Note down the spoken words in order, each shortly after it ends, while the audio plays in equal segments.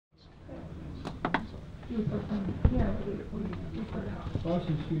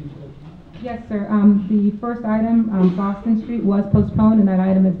Boston Street is open. Yes, sir. The first item, Boston Street, was postponed, and that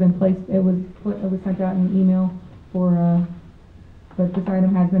item has been placed. It was sent out in an email but this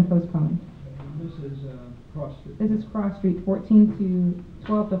item has been postponed. This is Cross Street. This is Cross Street,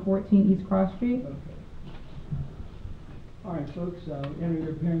 12 to 14 East Cross Street. Okay. All right, folks, enter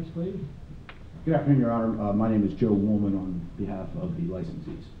your appearance, please. Good afternoon, Your Honor. My name is Joe Woolman on behalf of the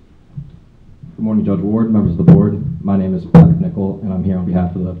licensees. Good morning, Judge Ward, members of the board. My name is Patrick Nickel, and I'm here on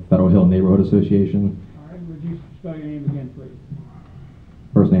behalf of the Federal Hill Neighborhood Association. All right, would you spell your name again, please?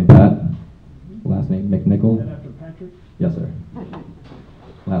 First name Pat, last name McNichol. Is that after Patrick? Yes, sir.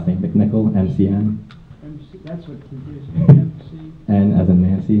 Last name McNichol, MCN. MC, that's what confused me. MC. N as in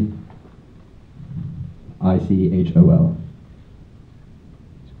Nancy. ICHOL.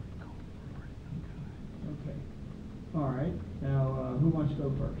 Okay. All right. Now, who wants to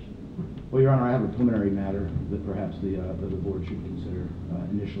go first? Well, Your Honor, I have a preliminary matter that perhaps the board should consider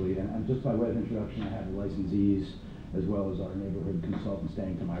initially. And just by way of introduction, I have the licensees as well as our neighborhood consultant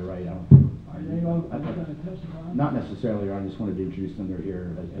standing to my right. Are they all going to testify? Not necessarily, Your Honor. I just wanted to introduce them. They're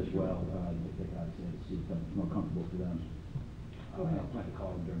here as well. They got to see if it's more comfortable for them. I'll plan to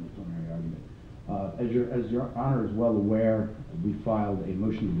call them during the preliminary argument. As Your Honor is well aware, we filed a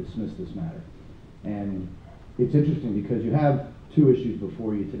motion to dismiss this matter. And it's interesting because you have two issues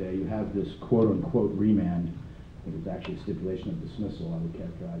before you today. You have this quote-unquote remand. I think it's actually a stipulation of dismissal. I would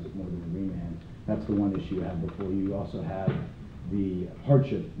characterize it more than a remand. That's the one issue you have before you. You also have the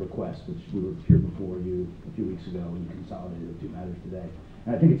hardship request, which we were here before you a few weeks ago, and you consolidated the two matters today.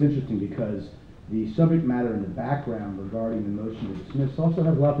 And I think it's interesting because the subject matter in the background regarding the motion to dismiss also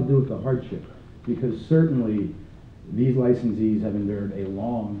has a lot to do with the hardship, because certainly these licensees have endured a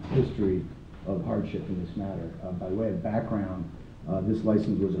long history of hardship in this matter. By way of background, this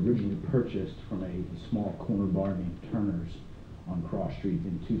license was originally purchased from a small corner bar named Turner's on Cross Street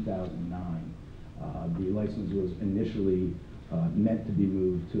in 2009. The license was initially meant to be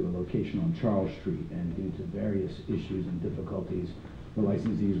moved to a location on Charles Street, and due to various issues and difficulties, the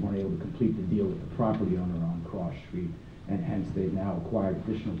licensees weren't able to complete the deal with the property owner on Cross Street, and hence they've now acquired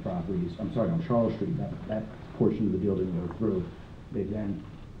additional properties. I'm sorry, on Charles Street, that portion of the deal didn't go through. They then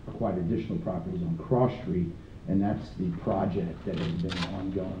acquired additional properties on Cross Street, and that's the project that has been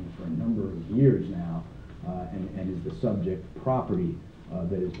ongoing for a number of years now, and is the subject property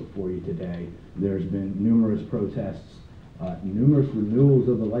that is before you today. There's been numerous protests, numerous renewals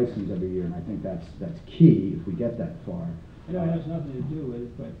of the license every year, and I think that's key if we get that far. You know, it has nothing to do with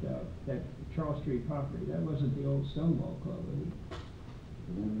it, but that Charles Street property, that wasn't the old Stonewall Club, was it?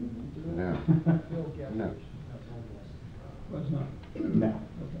 No. No. Was not. No.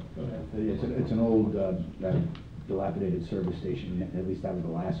 Okay, go ahead. It's an old dilapidated service station. At least that was the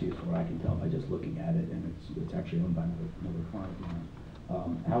last use, from what I can tell by just looking at it, and it's actually owned by another client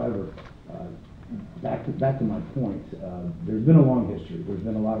now. However, back to my point, there's been a long history. There's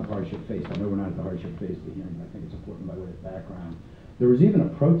been a lot of hardship faced. I know we're not at the hardship phase of the hearing, but I think it's important by way of background. There was even a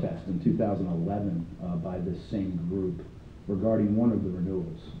protest in 2011 by this same group regarding one of the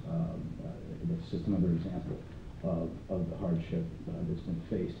renewals. That's just another example of the hardship that's been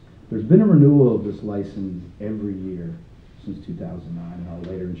faced. There's been a renewal of this license every year since 2009, and I'll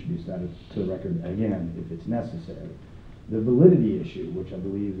later introduce that to the record again if it's necessary. The validity issue, which I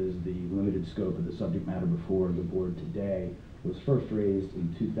believe is the limited scope of the subject matter before the board today, was first raised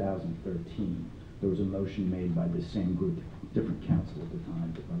in 2013. There was a motion made by this same group, different council at the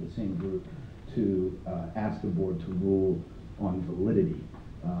time, but by the same group, to ask the board to rule on validity.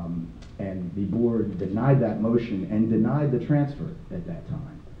 And the board denied that motion and denied the transfer at that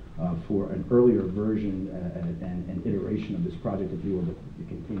time for an earlier version and iteration of this project, if you will, that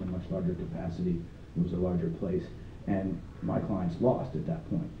contained a much larger capacity. It was a larger place, and my clients lost at that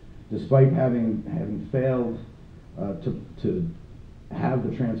point. Despite having failed to have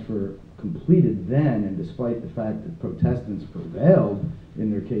the transfer completed then, and despite the fact that protestants prevailed in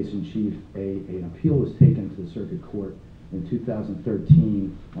their case in chief, an appeal was taken to the circuit court in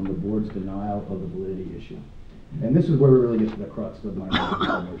 2013 on the board's denial of the validity issue. And this is where we really get to the crux of my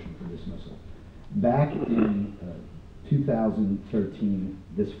motion for dismissal. Back in 2013,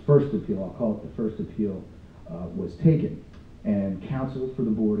 this first appeal, I'll call it the first appeal, was taken. And counsel for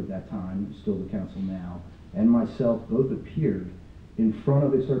the board at that time, still the counsel now, and myself both appeared in front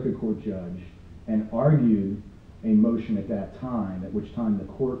of a circuit court judge and argued a motion at that time, at which time the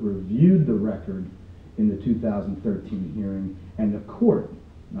court reviewed the record in the 2013 hearing, and the court,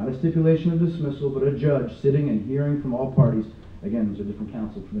 not a stipulation of dismissal, but a judge sitting and hearing from all parties. Again, there's a different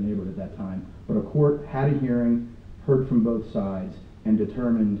counsel for the neighborhood at that time, but a court had a hearing, heard from both sides, and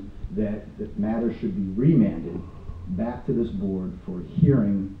determined that the matter should be remanded back to this board for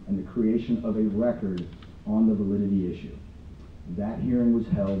hearing and the creation of a record on the validity issue. That hearing was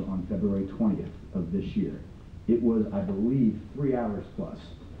held on February 20th of this year. It was, I believe, 3 hours plus.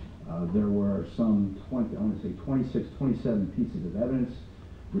 There were some 26, 27 pieces of evidence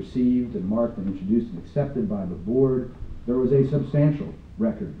received and marked and introduced and accepted by the board. There was a substantial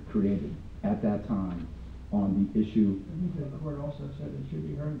record created at that time on the issue. I think the court also said it should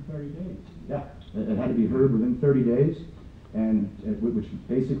be heard in 30 days. Yeah, it had to be heard within 30 days, and which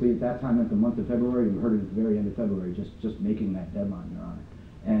basically at that time meant the month of February. We heard it at the very end of February, just making that deadline, Your Honor.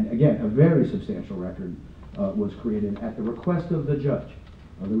 And again, a very substantial record was created at the request of the judge.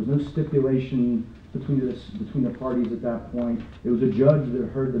 There was no stipulation between the parties at that point. It was a judge that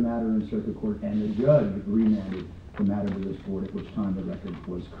heard the matter in circuit court, and the judge remanded the matter to this board, at which time the record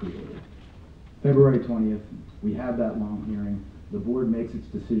was created. February 20th, we have that long hearing. The board makes its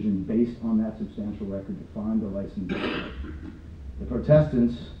decision based on that substantial record to find the licensee. The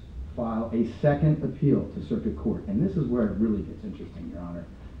protestants file a second appeal to circuit court, and this is where it really gets interesting, Your Honor.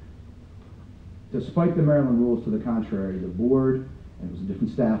 Despite the Maryland rules to the contrary, the board, and it was a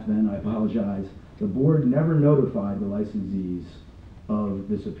different staff then, I apologize, the board never notified the licensees of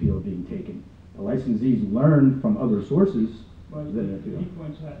this appeal being taken. The licensees learned from other sources Well, that an appeal. he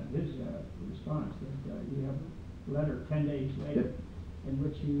points out in his response that you have a letter 10 days later Yep. in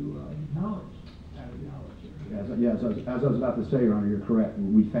which you acknowledge it. As I was about to say, Your Honor, you're correct.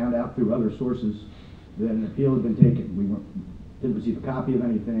 We found out through other sources that an appeal had been taken. We didn't receive a copy of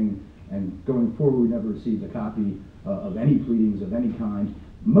anything, and going forward, we never received a copy of any pleadings of any kind.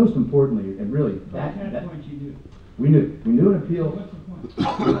 Most importantly, and really, At that point you knew. we knew an appeal. What's the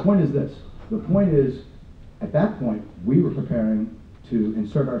point? The point is this. The point is, at that point, we were preparing to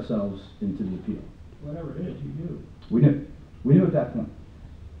insert ourselves into the appeal. Whatever it is, you knew. We knew. We knew at that point.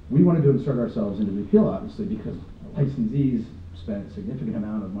 We wanted to insert ourselves into the appeal, obviously, because licensees spent a significant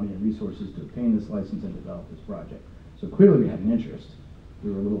amount of money and resources to obtain this license and develop this project. So clearly we had an interest.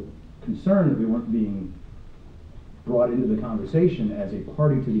 We were a little concerned that we weren't being brought into the conversation as a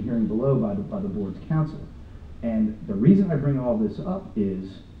party to the hearing below by the board's counsel. And the reason I bring all this up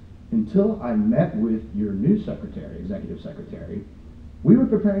is, until I met with your new secretary, executive secretary, we were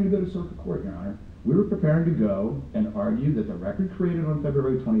preparing to go to circuit court, Your Honor. We were preparing to go and argue that the record created on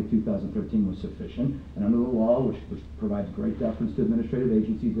February 20, 2013 was sufficient, and under the law, which provides great deference to administrative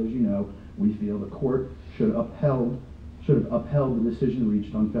agencies, as you know, we feel the court should have upheld the decision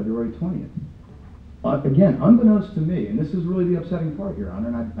reached on February 20th. Again, unbeknownst to me, and this is really the upsetting part, Your Honor,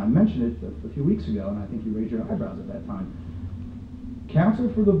 and I mentioned it a few weeks ago, and I think you raised your eyebrows at that time.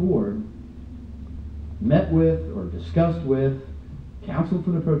 Counsel for the board met with or discussed with counsel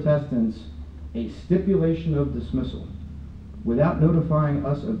for the protestants a stipulation of dismissal without notifying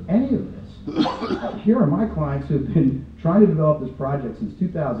us of any of this. Here are my clients who have been trying to develop this project since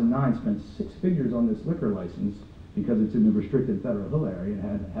 2009, spent 6 figures on this liquor license because it's in the restricted Federal Hill area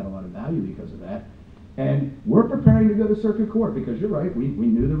and had a lot of value because of that. And we're preparing to go to circuit court because you're right, we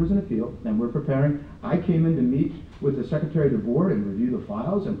knew there was an appeal, and we're preparing. I came in to meet with the secretary of the board and review the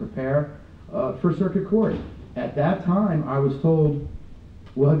files and prepare for circuit court. At that time, I was told,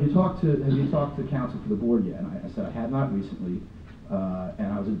 well, have you talked to counsel for the board yet? And I said I had not recently, and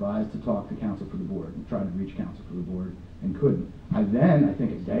I was advised to talk to counsel for the board and tried to reach counsel for the board and couldn't. I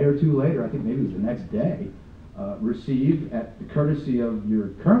think a day or two later, I think maybe it was the next day, received, at the courtesy of your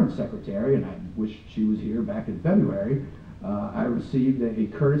current secretary, and I wish she was here back in February, I received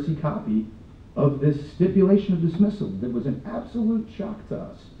a courtesy copy of this stipulation of dismissal that was an absolute shock to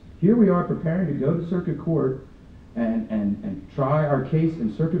us. Here we are preparing to go to circuit court and try our case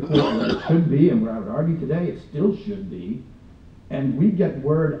in circuit court where it should be, and where I would argue today it still should be, and we get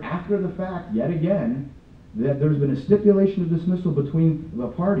word after the fact, yet again, that there's been a stipulation of dismissal between the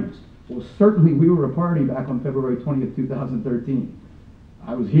parties. Well, certainly we were a party back on February 20th, 2013.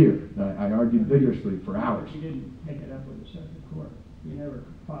 I was here. I argued vigorously for hours. You didn't take it up with the circuit court. You never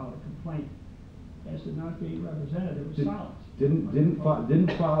filed a complaint as to not being represented. It was silence.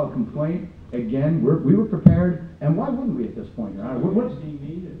 Didn't file a complaint. Again, we were prepared, and why wouldn't we at this point, Your Honor? Are you asking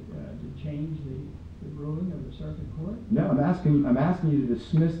me to change the ruling of the circuit court? No, I'm asking you to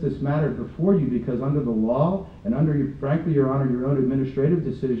dismiss this matter before you, because under the law and under, frankly, Your Honor, your own administrative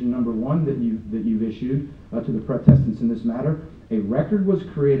decision number 1 that you've issued to the protestants in this matter, a record was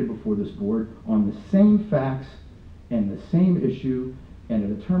created before this board on the same facts and the same issue, and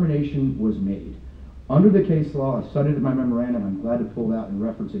a determination was made. Under the case law, I cited in my memorandum, I'm glad to pull it out and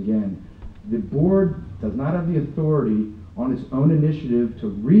reference again, the board does not have the authority on its own initiative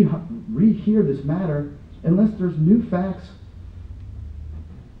to rehear this matter unless there's new facts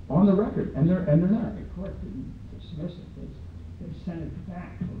on the record, and they're there. The court didn't dismiss it, they sent it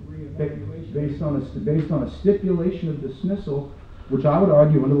back for reevaluation. Based on a stipulation of dismissal, which I would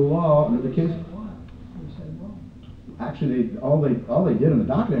argue under the law, under the case. They said why? Actually, all they did in the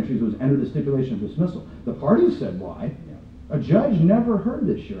docket entries was enter the stipulation of dismissal. The parties said why. A judge never heard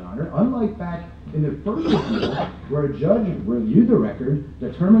this, Your Honor, unlike back in the first appeal, where a judge reviewed the record,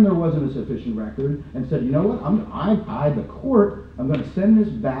 determined there wasn't a sufficient record, and said, you know what, I, the court, I'm going to send this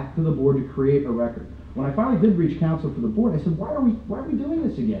back to the board to create a record. When I finally did reach counsel for the board, I said, why are we doing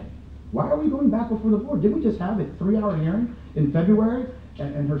this again? Why are we going back before the board? Didn't we just have a 3-hour hearing in February?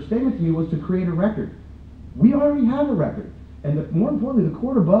 And her statement to me was to create a record. We already have a record. And more importantly, the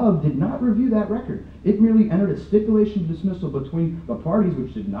court above did not review that record. It merely entered a stipulation of dismissal between the parties,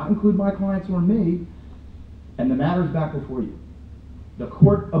 which did not include my clients or me, and the matter's back before you. The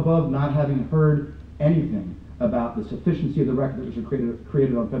court above not having heard anything about the sufficiency of the record that was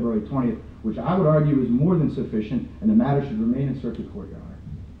created on February 20th, which I would argue is more than sufficient, and the matter should remain in circuit court, Your Honor.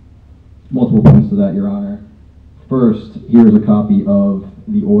 Multiple points to that, Your Honor. First, here's a copy of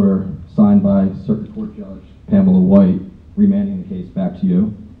the order signed by Circuit Court Judge Pamela White, remanding the case back to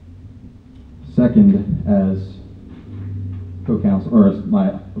you. Second, as co-counsel, or as my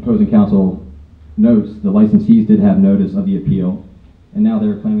opposing counsel notes, the licensees did have notice of the appeal, and now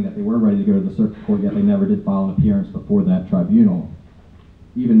they're claiming that they were ready to go to the circuit court, yet they never did file an appearance before that tribunal.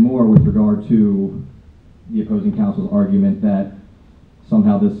 Even more with regard to the opposing counsel's argument that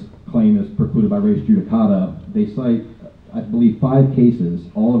somehow this claim is precluded by res judicata, they cite, I believe, 5 cases,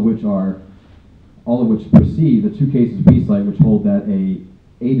 all of which precede the 2 cases we cite, which hold that a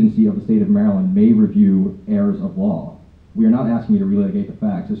agency of the state of Maryland may review errors of law. We are not asking you to relitigate the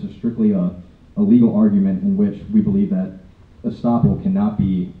facts. This is strictly a legal argument in which we believe that estoppel cannot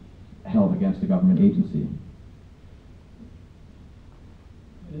be held against a government agency.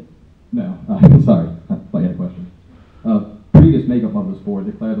 No, sorry, I thought you had a question. Previous makeup of this board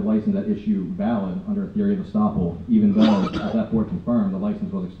declared the license at issue valid under a theory of estoppel, even though, as that board confirmed, the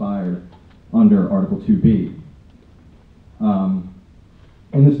license was expired under Article 2B.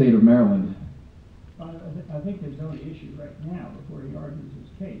 In the state of Maryland, I think there's only issue right now before he argues his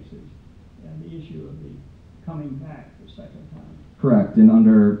case is the issue of the coming back the second time. correct, and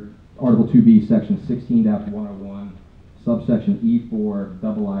under Article 2B, Section 16-101, subsection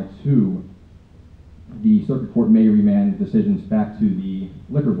E4II, the circuit court may remand decisions back to the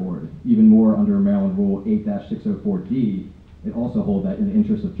liquor board. Even more, under Maryland Rule 8-604D, it also holds that in the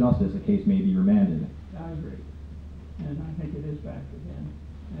interest of justice, a case may be remanded. I agree, and I think it is back again.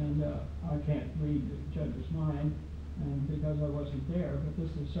 And I can't read the judge's mind, and because I wasn't there, but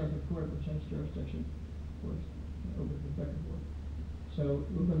this is circuit court, which has jurisdiction, of course, over the liquor board. So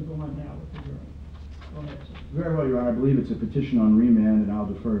we're going to go on now with the hearing. Go ahead, sir. Very well, Your Honor. I believe it's a petition on remand, and I'll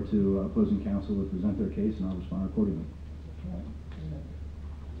defer to opposing counsel to present their case, and I'll respond accordingly.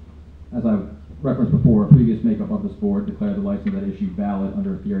 As I referenced before, a previous makeup of this board declared the license at issue valid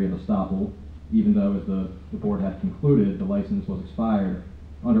under a theory of estoppel, even though, as the board had concluded, the license was expired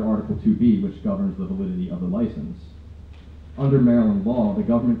under Article 2B, which governs the validity of the license. Under Maryland law, the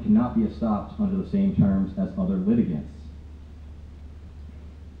government cannot be estopped under the same terms as other litigants.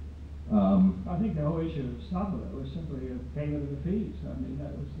 I think the whole issue of estoppel was simply a payment of the fees. I mean,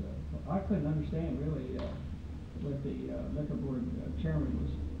 that was, I couldn't understand really what the liquor board chairman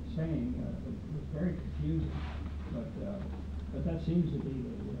was saying. It was very confusing, but that seems to be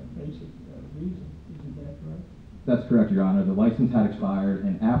the basic reason. Isn't that correct? That's correct, Your Honor. The license had expired,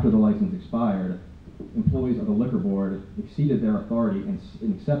 and after the license expired, employees of the liquor board exceeded their authority in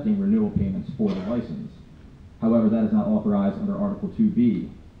accepting renewal payments for the license. However, that is not authorized under Article 2B.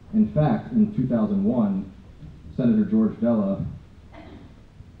 In fact, in 2001, Senator George Vella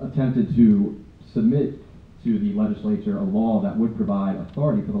attempted to submit to the legislature a law that would provide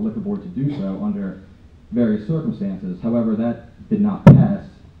authority for the liquor board to do so under various circumstances. However, that did not pass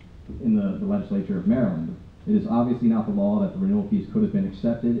in the legislature of Maryland. It is obviously not the law that the renewal fees could have been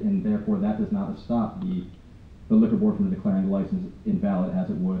accepted, and therefore that does not stop the liquor board from declaring the license invalid as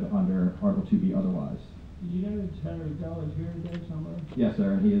it would under Article 2B otherwise. Did you know that Senator Bell is here today somewhere? Yes,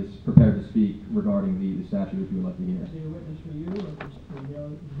 sir, and he is prepared to speak regarding the statute if you would like to hear. Is he a witness for you or for the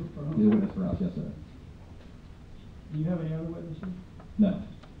other, for whom? He's a witness for us, yes, sir. Do you have any other witnesses? No.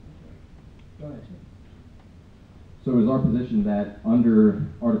 Go ahead, sir. So it is our position that under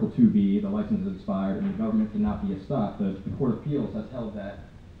Article 2B, the license is expired and the government cannot be estopped. The Court of Appeals has held that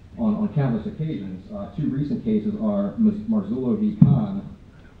on countless occasions. 2 recent cases are Marzullo v. Khan,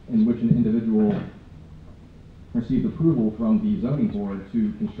 in which an individual received approval from the zoning board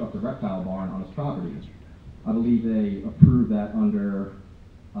to construct a reptile barn on his property. I believe they approved that under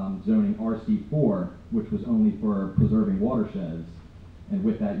zoning RC4, which was only for preserving watersheds, and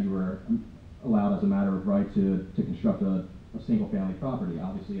with that you were allowed as a matter of right to construct a single-family property.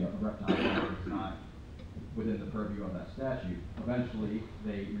 Obviously, a reptile farm is not within the purview of that statute. Eventually,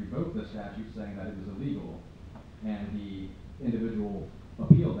 they revoked the statute saying that it was illegal, and the individual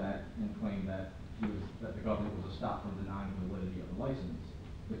appealed that and claimed that that the government was a stop from denying the validity of the license.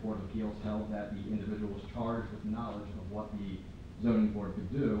 The Court of Appeals held that the individual was charged with knowledge of what the zoning board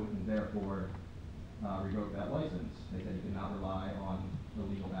could do, and therefore revoked that license. They said you could not rely on the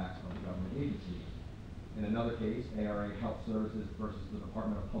legal acts of the government agency. In another case, ARA Health Services versus the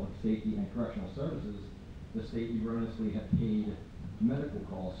Department of Public Safety and Correctional Services, the state erroneously had paid medical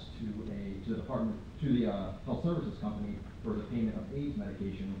costs to the health services company for the payment of AIDS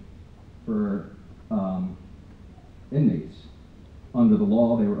medication for inmates. Under the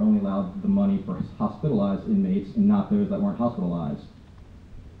law, they were only allowed the money for hospitalized inmates and not those that weren't hospitalized.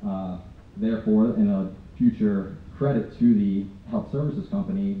 Therefore, in a future credit to the health services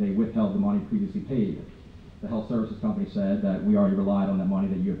company, they withheld the money previously paid. The health services company said that we already relied on that money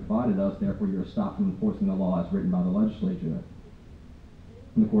that you have provided us, therefore you're stopped from enforcing the law as written by the legislature.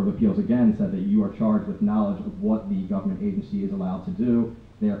 And the Court of Appeals again said that you are charged with knowledge of what the government agency is allowed to do,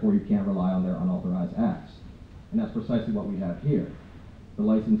 therefore you can't rely on their unauthorized acts. And that's precisely what we have here. The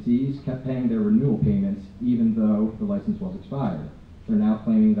licensees kept paying their renewal payments even though the license was expired. They're now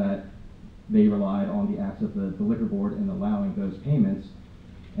claiming that they relied on the acts of the liquor board in allowing those payments,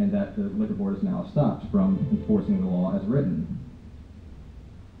 and that the liquor board is now stopped from enforcing the law as written.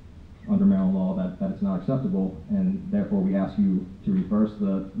 Under Maryland law, that it's not acceptable, and therefore we ask you to reverse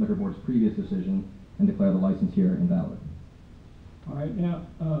the liquor board's previous decision and declare the license here invalid. All right, now,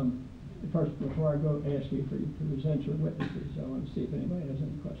 first, before I go ask you for you to present your witnesses, I want to see if anybody has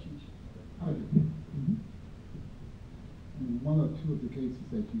any questions. I do. In one or two of the cases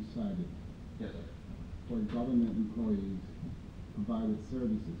that you cited, Yes, sir. where government employees provided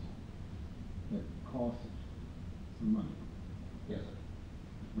services that cost some money. Yes, sir.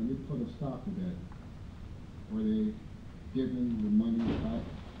 When they put a stop to that, were they giving the money back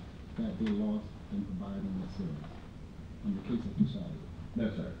that they lost in providing the service? In the case that you cited? No,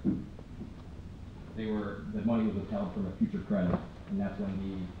 sir. The money was withheld from a future credit, and that's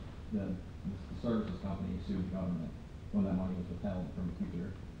when the services company sued the government, when that money was withheld from a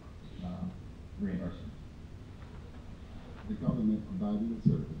future reimbursement. The government provided the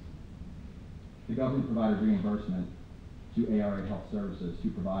service. The government provided reimbursement to ARA Health Services, who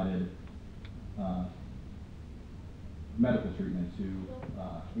provided medical treatment to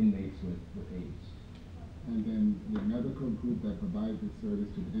inmates with AIDS. And then the medical group that provided the service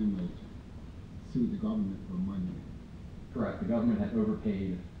to the inmates sued the government for money. Correct. The government had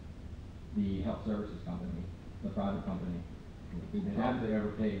overpaid the health services company, the private company. They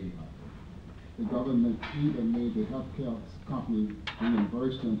overpaid. The government either made the healthcare company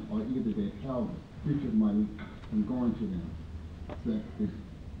reimburse them, or either they held future money from going to them. So that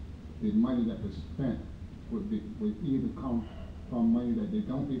the money that was spent would either come from money that they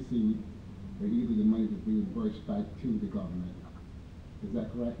don't receive, or either the money that reimbursed back to the government. Is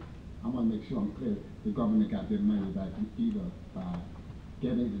that correct? I want to make sure I'm clear. The government got their money back either by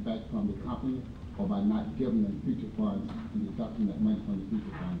getting it back from the company, or by not giving them future funds and deducting that money from the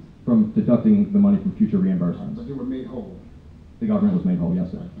future funds. From deducting the money from future reimbursements. But they were made whole. The government was made whole,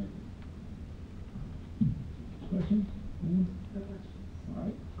 yes, sir. Thank you. Questions? No questions. All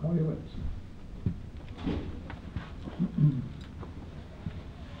right, call your witness.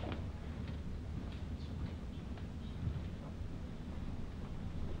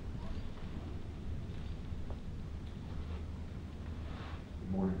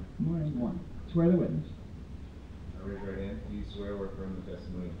 Good morning. Morning. Morning. Swear the witness. I raise your right hand. Do you swear or affirm the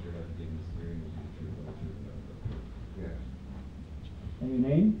testimony that you're about to give in this hearing will be the truth, the truth, and nothing but the truth? Yes. And your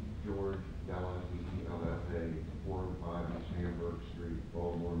name? George Gallanti, LFA, 405 East Hamburg Street,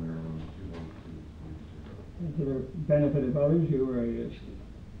 Baltimore, Maryland, 21230. And to the benefit of others, you were a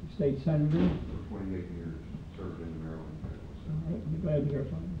state senator. For 28 years, served in the Maryland Federal All Assembly. right, I'm glad to hear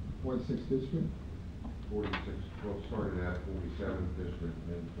from you. 46th District? 46, well, started at 47th District,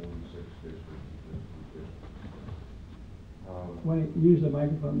 then 46th District, then 2nd District. Use the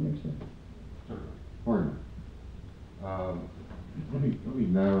microphone next to you. Certainly. Pardon me. Let me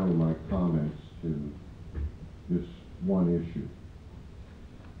narrow my comments to this one issue.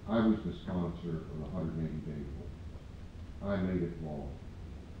 I was the sponsor of the 180-day rule. I made it law.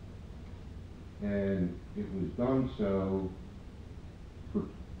 And it was done so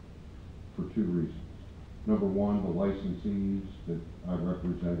for two reasons. Number one, the licensees that I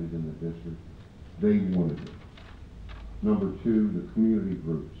represented in the district, they wanted it. Number two, the community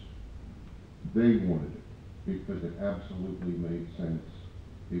groups They wanted it because it absolutely made sense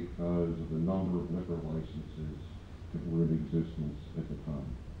because of the number of liquor licenses that were in existence at the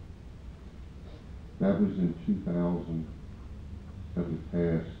time. That was in 2000 that was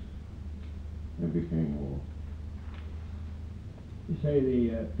passed and became law. You say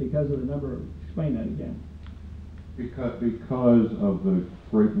because of the number, explain that again. Because of the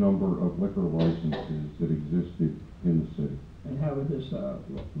great number of liquor licenses that existed in the city. And how would this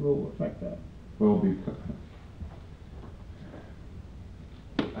rule affect that? Well, because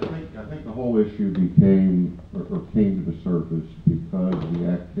I think the whole issue became or came to the surface because of the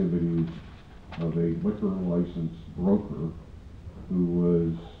activities of a liquor license broker who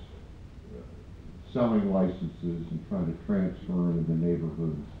was selling licenses and trying to transfer into the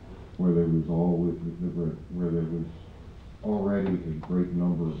neighborhoods where there was always where there was already a great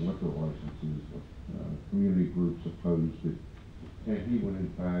number of liquor licenses. Community groups opposed it, and he would in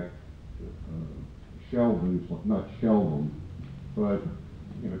fact not shelve them, but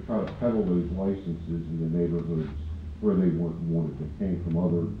try to peddle those licenses in the neighborhoods where they weren't wanted. They came from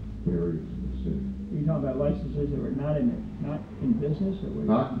other areas of the city. You're talking about licenses that were not in business, or were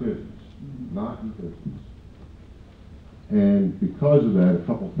Not in business. Not in business. And because of that, a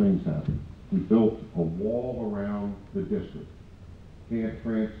couple things happened. We built a wall around the district. Can't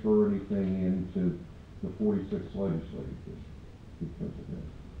transfer anything into the 46th legislative district because of that.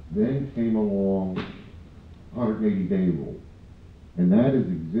 Then came along 180-day rule. And that is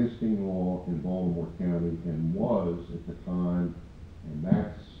existing law in Baltimore County and was at the time, and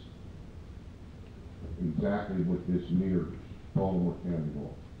that's exactly what this mirrors, Baltimore County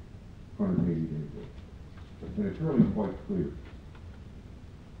law, 180-day rule. And it's really quite clear.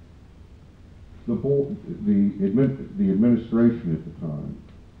 The administration at the time,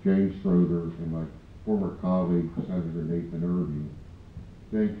 James Schroeder and my former colleague, Senator Nathan Irby,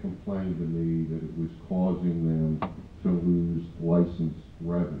 they complained to me that it was causing them to lose license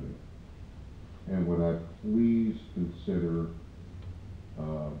revenue. And would I please consider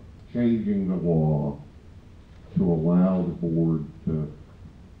changing the law to allow the board to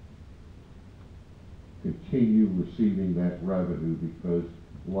continue receiving that revenue because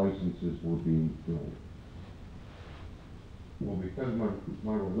licenses were being filled. Well, because of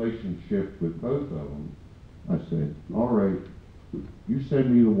my relationship with both of them, I said, all right, you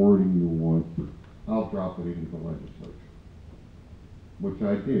send me the wording you want, I'll drop it into the legislature, which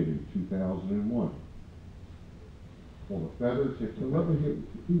I did in 2001. Well, the feathers hit the So what was you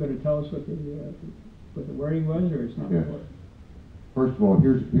going to tell us what the wording was, or it's not Yeah. important? First of all,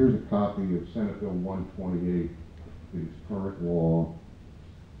 here's a copy of Senate Bill 128, its current law,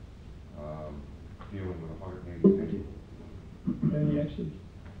 dealing with 180 days. Any extras?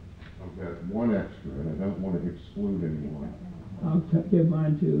 I've got one extra, and I don't want to exclude anyone. I'll give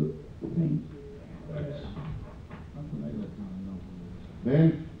mine to Payne.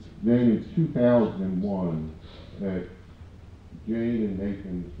 Then in 2001, at Jane and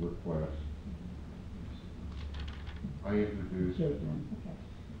Nathan's request, I introduced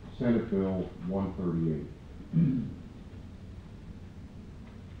Senate Bill 138.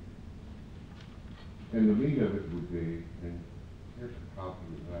 And the meat of it would be, and here's a copy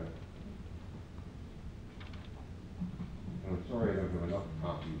of that. And I'm sorry I don't have enough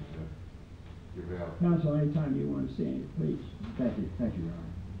copies to give out. Council, anytime you want to see it, please. Thank you, Your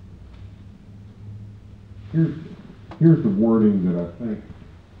Honor. Here's the wording that I think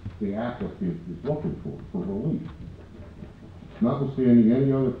the applicant is looking for relief. Notwithstanding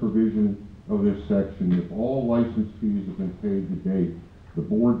any other provision of this section, if all license fees have been paid to date, the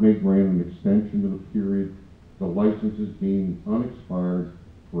board may grant an extension to the period the license is deemed unexpired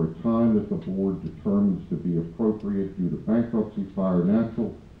for a time that the board determines to be appropriate due to bankruptcy, fire,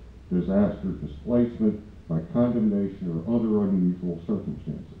 natural disaster, displacement, by condemnation, or other unusual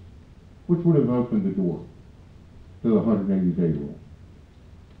circumstances, which would have opened the door to the 180-day rule.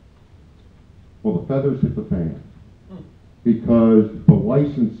 Well, the feathers hit the fan, because the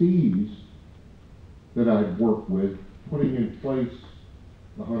licensees that I'd worked with putting in place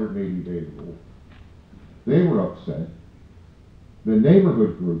the 180-day rule, they were upset. The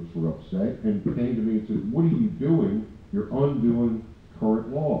neighborhood groups were upset and came to me and said, what are you doing? You're undoing current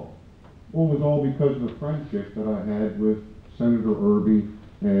law. Well, it was all because of the friendship that I had with Senator Irby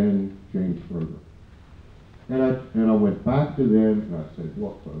and James Schroeder. And I went back to them and I said,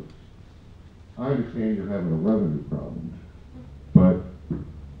 look, folks, I understand you're having a revenue problem, but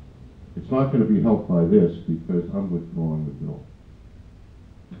it's not going to be helped by this because I'm withdrawing the bill.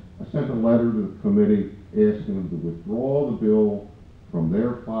 I sent a letter to the committee asking them to withdraw the bill from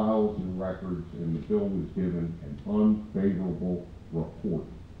their files and records, and the bill was given an unfavorable report.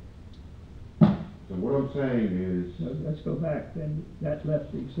 I'm saying is, So let's go back, then, that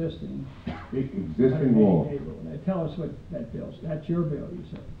left the existing. existing law, 180 day rule. Now, tell us what that bill's, that's your bill, you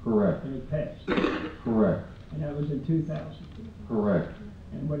said, correct, and it passed, correct, and that was in 2000. correct.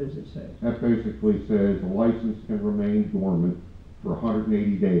 And what does it say? That basically says a license can remain dormant for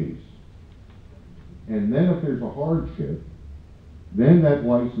 180 days. And then if there's a hardship, then that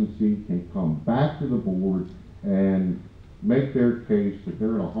licensee can come back to the board and make their case that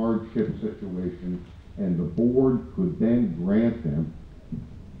they're in a hardship situation, and the board could then grant them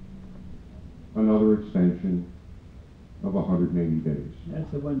another extension of 180 days. That's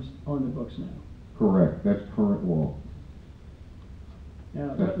the ones on the books now. Correct, that's current law. Now,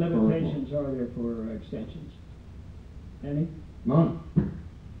 what That's current law. limitations are there for extensions? Any? None,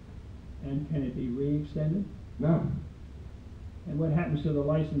 And can it be re-extended? no. And what happens to the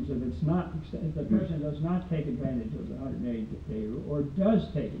license if it's not, if the person does not take advantage of the 180 day rule, or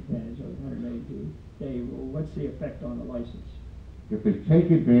does take advantage of the 180 day rule, what's the effect on the license? If they take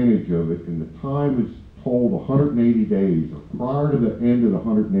advantage of it and the time is told 180 days, or prior to the end of the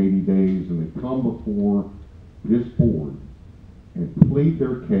 180 days, and they come before this board and plead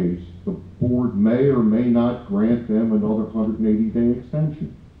their case, the board may or may not grant them another 180-day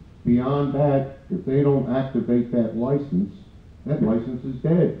extension. Beyond that, if they don't activate that license is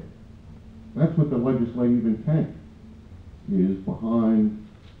dead. That's what the legislative intent is behind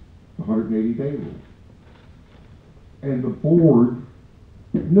the 180-day rule. And the board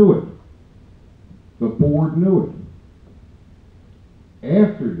knew it. The board knew it.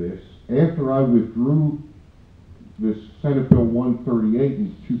 After this, after I withdrew this Senate Bill 138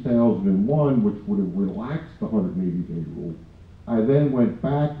 in 2001, which would have relaxed the 180-day rule, I then went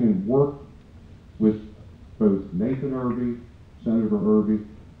back and worked with both Nathan Irby, Senator Irby,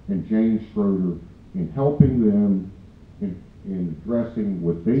 and James Schroeder in helping them in addressing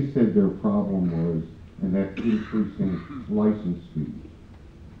what they said their problem was, and that's increasing license fees.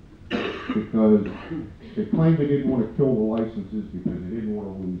 Because they claimed they didn't want to kill the licenses because they didn't want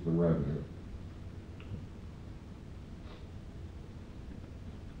to lose the revenue.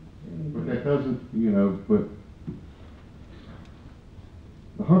 But that doesn't, but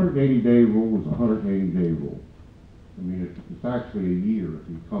the 180-day rule is a 180-day rule. I mean, it's actually a year if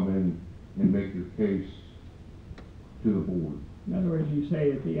you come in and make your case to the board. In other words, you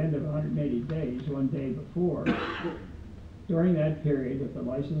say at the end of 180 days, one day before, during that period, if the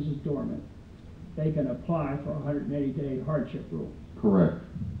license is dormant, they can apply for a 180-day hardship rule. Correct.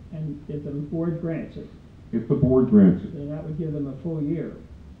 And if the board grants it, If the board grants it. then that would give them a full year.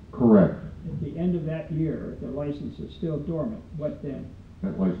 Correct. At the end of that year, if the license is still dormant, what then?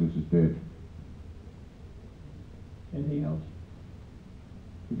 That license is dead. Anything else?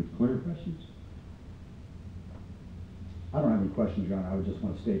 I think it's clear. Questions? I don't have any questions, Your Honor. I would just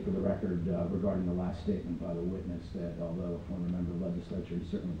want to state for the record regarding the last statement by the witness that although a former member of the legislature,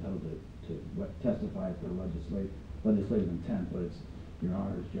 he's certainly entitled to testify for legislative intent, but it's Your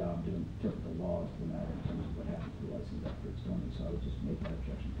Honor's job to interpret the laws for that in terms of what happens to the license after it's dormant. So I would just make that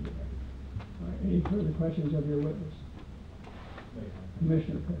objection to the record. All right, any further questions of your witness?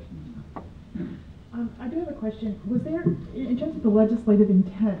 Commissioner questions? I do have a question. Was there, in terms of the legislative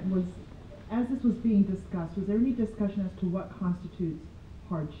intent, as this was being discussed, was there any discussion as to what constitutes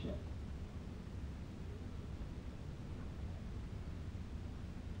hardship?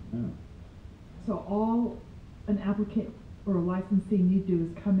 No. So all an applicant or a licensee need to do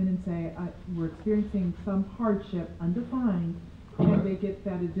is come in and say, we're experiencing some hardship, undefined, Correct. and they get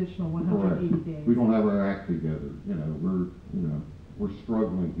that additional 180 days. We don't have our act together. We're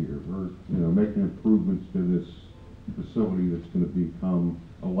struggling here. We're, making improvements to this facility that's going to become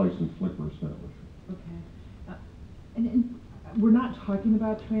a licensed liquor establishment. Okay. And we're not talking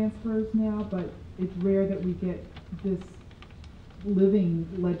about transfers now, but it's rare that we get this living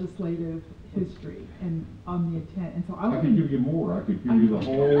legislative history and on the intent. And so I could give you more. I could give you the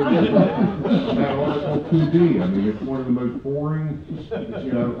whole, that Article 2D. I mean, it's one of the most boring,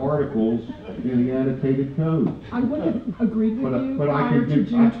 articles in the annotated code. I would have agreed with you But I prior could to give-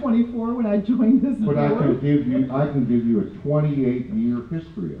 June 24 when I joined this But board. I can give you a 28-year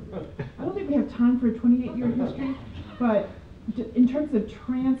history of it. I don't think we have time for a 28-year history, but in terms of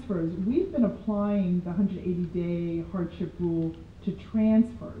transfers, we've been applying the 180-day hardship rule to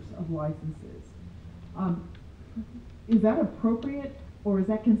transfers of licenses. Is that appropriate, or is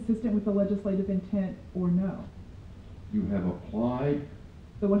that consistent with the legislative intent, or no? You have applied,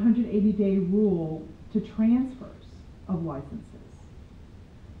 The 180-day rule to transfers of licenses.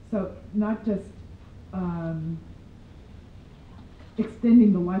 So not just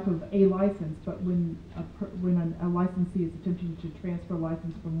extending the life of a license, but when a licensee is attempting to transfer a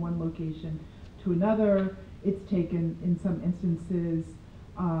license from one location to another. It's taken, in some instances,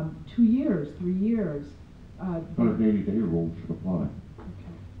 2 years, 3 years. 180-day rule should apply. Okay.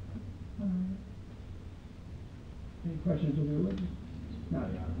 All right. Any questions of the witness?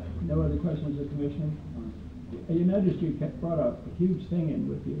 No other questions of the commissioner? You noticed you brought a huge thing in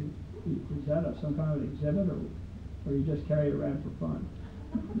with you. Is that some kind of exhibit, or you just carry it around for fun?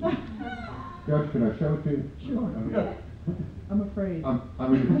 Judge, can I show it to you? Sure. I mean, I'm afraid. I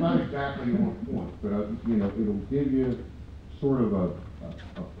mean, it's not exactly on point, but, you know, it'll give you sort of a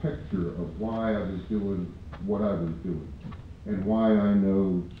picture of why I was doing what I was doing, and why I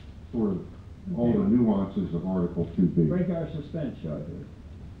know sort of all the nuances of Article 2B. Break our suspense, show it to us.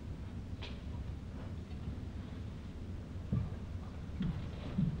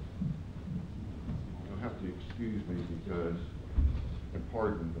 You'll have to excuse me because, and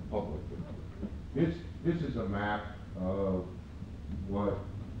pardon the public, but this is a map of what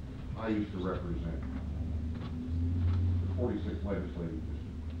I used to represent, the 46th legislative district.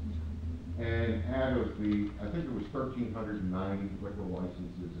 And out of the, I think it was 1,390 liquor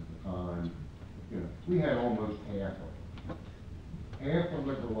licenses at the time, you know, we had almost half of them. Half the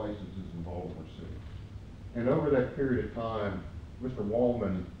liquor licenses in Baltimore City. And over that period of time, Mr.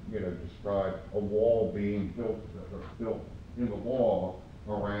 Wallman, you know, described a wall being built in the wall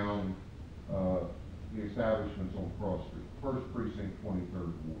around the establishments on Cross Street, 1st Precinct,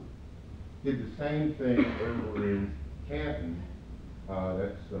 23rd Ward. Did the same thing over in Canton.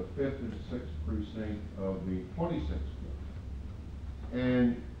 That's the 5th and 6th Precinct of the 26th Ward.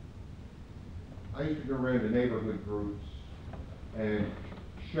 And I used to go around to neighborhood groups and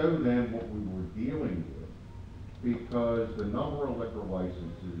show them what we were dealing with, because the number of liquor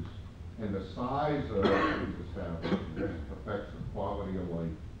licenses and the size of these establishments affects the quality of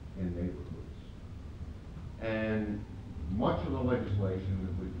life in neighborhoods. And much of the legislation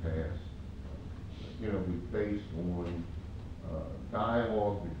that we passed, you know, we based on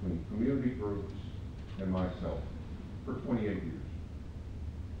dialogue between community groups and myself for 28 years.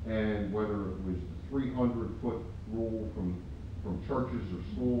 And whether it was the 300-foot rule from churches or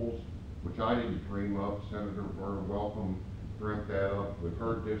schools, which I didn't dream up, Senator Verna Welcome dreamt that up with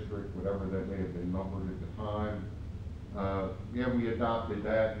her district, whatever that may have been numbered at the time. Yeah, we adopted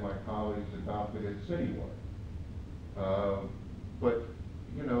that, and my colleagues adopted it citywide. But,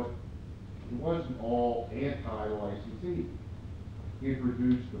 you know, it wasn't all anti-licensee. He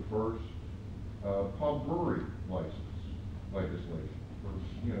introduced the first pub brewery license legislation for,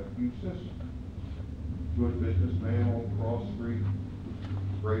 you know, huge system. Good businessman on Cross Street,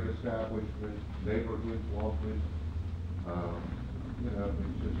 great establishment, neighborhood lovely. You know,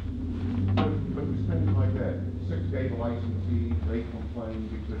 it's just, but it was things like that. 6-day licensees, they complained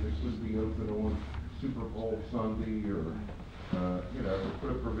because it couldn't be open on Super Bowl Sunday, or, you know, they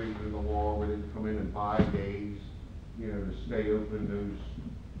put a provision in the law where they'd come in and buy days, you know, to stay open those,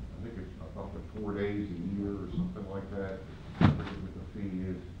 I think it's up to 4 days a year or something like that. I forget what the fee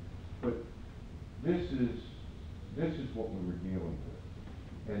is. But this is what we were dealing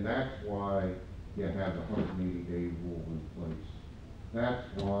with. And that's why you have the 180-day rule in place. That's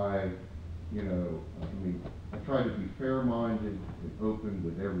why, you know, I mean, I try to be fair-minded and open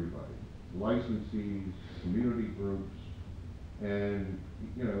with everybody. Licensees, community groups, and,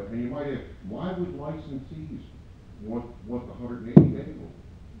 you know, and you might ask, why would licensees want the 180-day rule?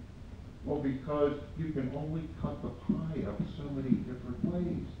 Well, because you can only cut the pie up so many different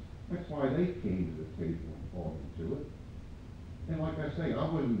ways. That's why they came to the table and bought into it. And like I say, I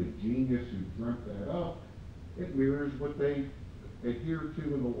wasn't the genius who dreamt that up. It mirrors what they adhere to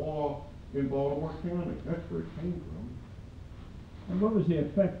in the law in Baltimore County. That's where it came from. And what was the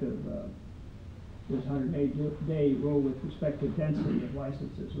effect of this 180-day rule with respect to density of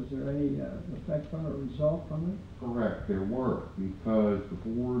licenses? Was there any effect from it, or result from it? Correct, there were, because the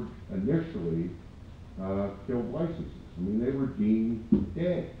board initially killed licenses. I mean, they were deemed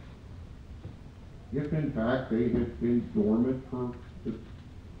dead. If in fact they had been dormant for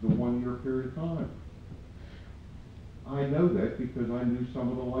the 1 year period of time. I know that because I knew some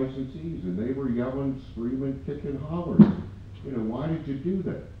of the licensees, and they were yelling, screaming, kicking, hollering. You know, why did you do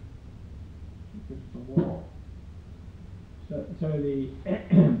that? It's the law. So the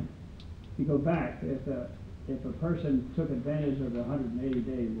you go back, if a person took advantage of the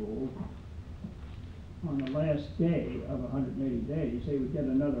 180-day rule, on the last day of 180 days, they would get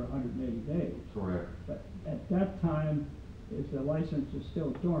another 180 days. Correct. But at that time, if the license is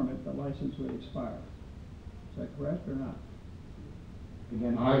still dormant, the license would expire. Is that correct or not?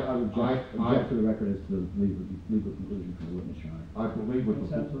 Again, I would object to the record as to the legal conclusion from the witness, Your Honor. I believe what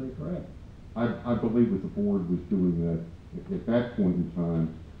That's absolutely correct. I believe what the board was doing that at that point in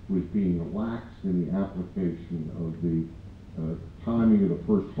time was being lax in the application of the timing of the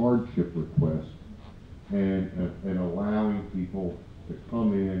first hardship request and allowing people to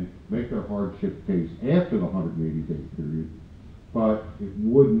come in, make their hardship case after the 180-day period, but it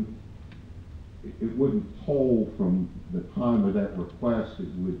wouldn't toll from the time of that request.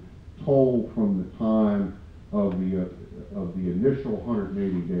 It would toll from the time of the initial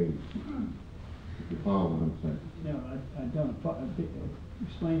 180 days. If you follow what I'm saying. No, I don't.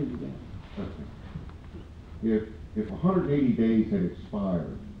 Explain it again. Okay. If 180 days had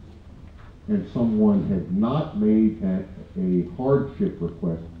expired and someone had not made a hardship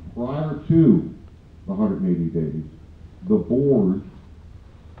request prior to the 180 days, the board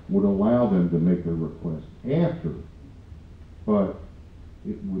would allow them to make a request after, but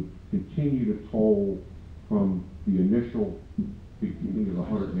it would continue to toll from the initial beginning of the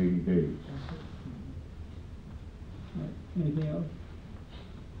 180 days. Right. Anything else?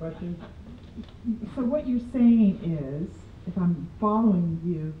 Questions? So what you're saying is, if I'm following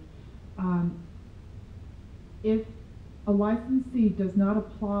you, if a licensee does not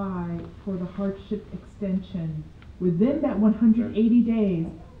apply for the hardship extension within that 180 days,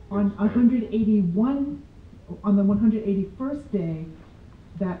 on the 181st day,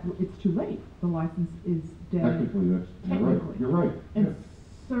 that it's too late. The license is dead. Technically, you're right. And Yes.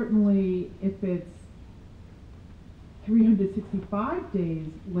 certainly, if it's 365 days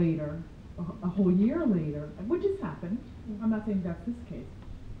later, a whole year later, which has happened, I'm not saying that's this case,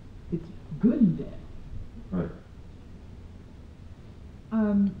 it's good and dead. Right.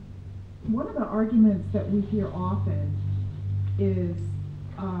 One of the arguments that we hear often is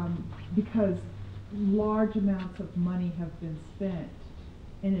because large amounts of money have been spent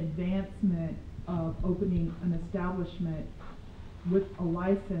in advancement of opening an establishment with a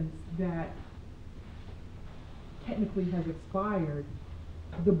license that technically has expired,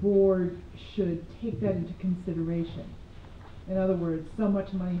 the board should take that into consideration. In other words, so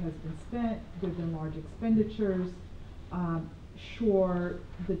much money has been spent, there have been large expenditures, sure,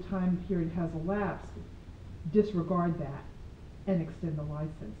 the time period has elapsed, disregard that and extend the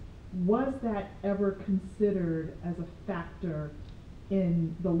license. Was that ever considered as a factor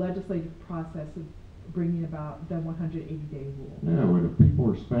in the legislative process of bringing about the 180-day rule? No, and if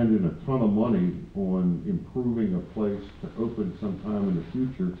people are spending a ton of money on improving a place to open sometime in the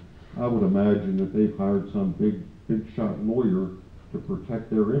future, I would imagine that they've hired some big shot lawyer to protect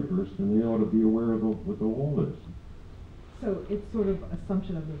their interest, and they ought to be aware of what the law is. So it's sort of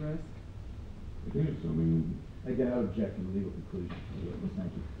assumption of the risk. It is. I mean, Again, I would object to the legal conclusion.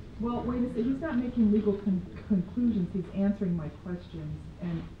 Thank you. Well, wait a second, he's not making legal conclusions, he's answering my questions,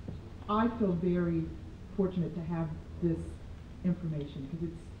 and I feel very fortunate to have this information, because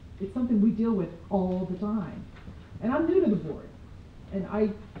it's something we deal with all the time. And I'm new to the board, and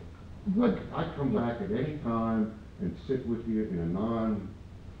I come back at any time and sit with you in a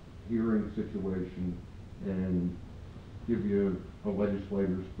non-hearing situation and give you a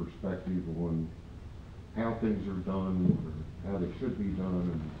legislator's perspective on how things are done, or how they should be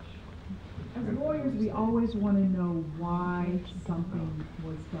done. As lawyers, we always want to know why something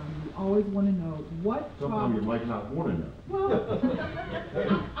was done. We always want to know what Sometimes you might not want to know. Well,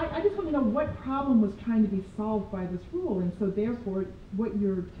 I just want to know what problem was trying to be solved by this rule, and so therefore, what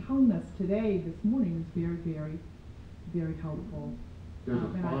you're telling us today, this morning, is very, very, very helpful. There's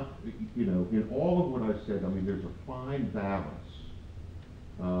in all of what I said, I mean, there's a fine balance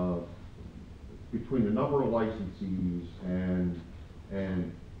between the number of licensees and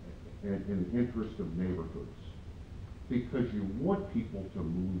the interest of neighborhoods, because you want people to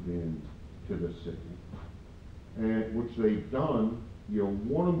move in to the city, and which they've done. You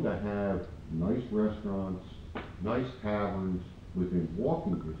want them to have nice restaurants, nice taverns within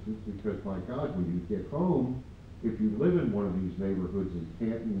walking distance, because my God, when you get home, if you live in one of these neighborhoods in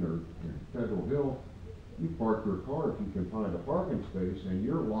Canton or in Federal Hill, you park your car if you can find a parking space, and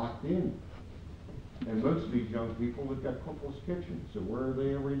you're locked in. And most of these young people have got cookless kitchens, so where are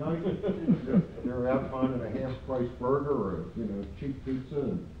they every night? They're out finding a half-price burger or a cheap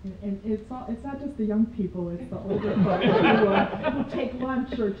pizza. And it's not just the young people; it's the older folks who take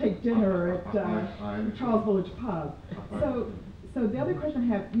lunch or take dinner at Charles Village Pub. So the other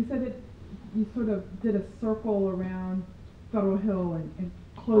question I have: you said that you sort of did a circle around Federal Hill and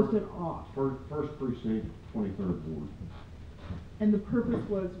closed it off. First precinct, 23rd Ward. And the purpose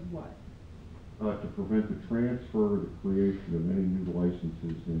was what? To prevent the transfer or the creation of any new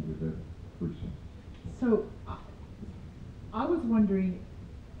licenses into that precinct. So, I was wondering,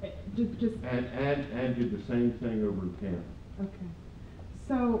 just And did the same thing over in Canton. okay.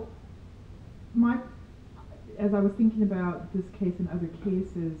 So, as I was thinking about this case and other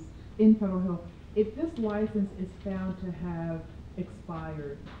cases in Federal Hill, if this license is found to have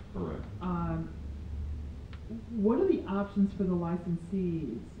expired, Correct. what are the options for the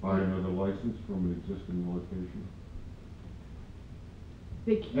licensees? Buy another license from an existing location.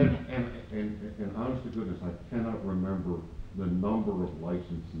 They can't. And honest to goodness, I cannot remember the number of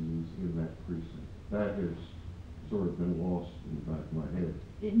licensees in that precinct. That has sort of been lost in the back of my head.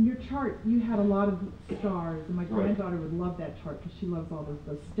 In your chart, you had a lot of stars, and my Right. granddaughter would love that chart because she loves all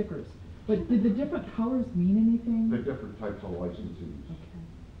those stickers. But did the different colors mean anything? The different types of licensees, Okay.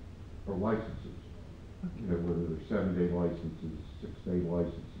 or licenses. You know, whether they're 7-day licenses, 6-day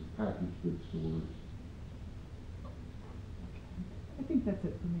licenses, packaged goods stores. I think that's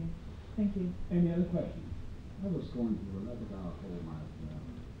it for me. Thank you. Any other questions? I was going to another hole myself.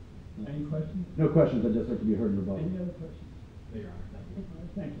 Any questions? No questions, I'd just like to be heard in rebuttal. Any other questions? There you are, thank you. All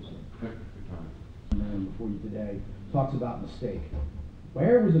right, thank you, sir. Thank you for your time. Man before you today talks about mistake.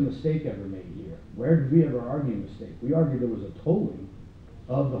 Where was a mistake ever made here? Where did we ever argue a mistake? We argued there was a tolling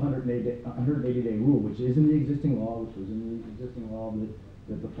of the 180-day rule, which is in the existing law, which was in the existing law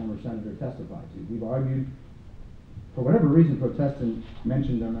that the former senator testified to. We've argued, for whatever reason, protestants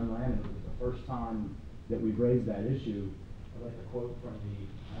mentioned their memorandum. It was the first time that we've raised that issue. I'd like to quote from the,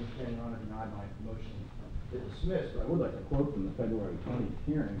 I understand Your Honor denied my motion to dismiss, but I would like to quote from the February 20th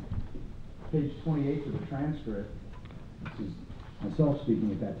hearing, page 28 of the transcript. This is myself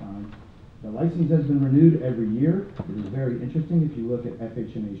speaking at that time. The license has been renewed every year. It is very interesting if you look at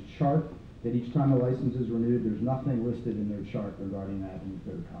FHMA's chart that each time a license is renewed, there's nothing listed in their chart regarding that in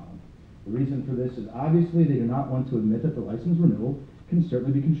the third column. The reason for this is obviously they do not want to admit that the license renewal can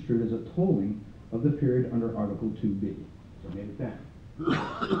certainly be construed as a tolling of the period under Article 2B. So I made it then.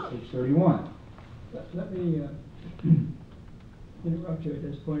 Page 31. Let me interrupt you at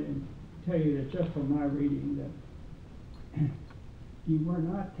this point and tell you that just from my reading that you were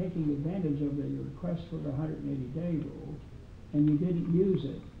not taking advantage of the request for the 180-day rule, and you didn't use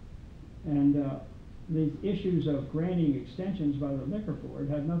it. And the issues of granting extensions by the liquor board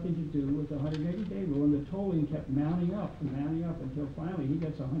had nothing to do with the 180-day rule, and the tolling kept mounting up until finally he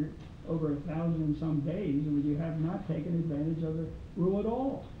gets over 1,000 and some days, and you have not taken advantage of the rule at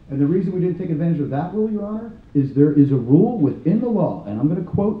all. And the reason we didn't take advantage of that rule, Your Honor, is there is a rule within the law, and I'm going to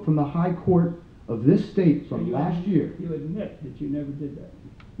quote from the High Court of this state from last year. You admit that you never did that.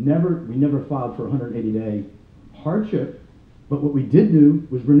 We never filed for 180-day hardship, but what we did do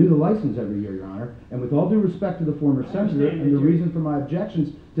was renew the license every year, Your Honor. And with all due respect to the former senator, and the reason for my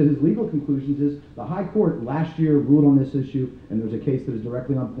objections to his legal conclusions is the High Court last year ruled on this issue, and there's a case that is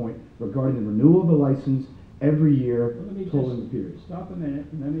directly on point regarding the renewal of the license every year, Well, let me tolling the just period. stop a minute,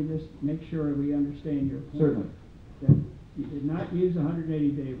 and let me just make sure we understand your point. Certainly. That you did not use the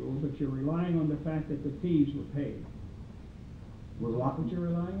 180-day rule, but you're relying on the fact that the fees were paid. Is that what you're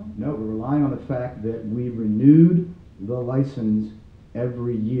relying on? No, we're relying on the fact that we renewed the license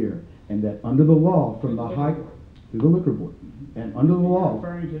every year, and that under the law from the High Court, through the liquor board, and under the You're law.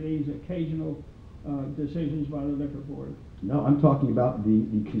 referring to these occasional decisions by the liquor board. No, I'm talking about the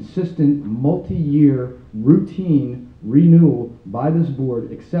consistent, multi-year, routine renewal by this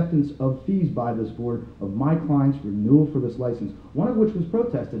board, acceptance of fees by this board of my client's renewal for this license, one of which was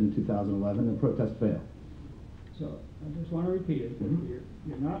protested in 2011, and protest failed. So I just want to repeat it. Mhm.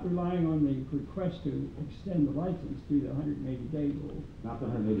 You're not relying on the request to extend the license through the 180-day rule, Not the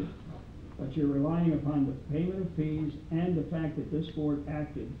 180. but you're relying upon the payment of fees and the fact that this board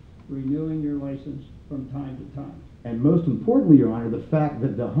acted renewing your license from time to time. And most importantly, Your Honor, the fact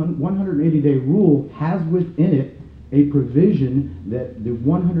that the 180-day rule has within it a provision that the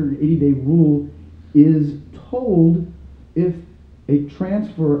 180-day rule is told if a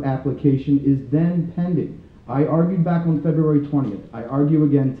transfer application is then pending. I argued back on February 20th. I argue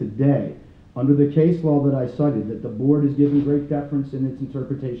again today, under the case law that I cited, that the board is given great deference in its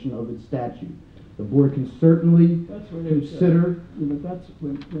interpretation of its statute. The board can certainly That's what it's, consider. but that's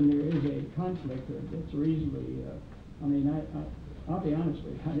when there is a conflict that's reasonably, I'll be honest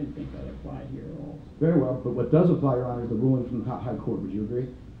with you, I didn't think that applied here at all. Very well, but what does apply, Your Honor, is the ruling from the High Court. Would you agree?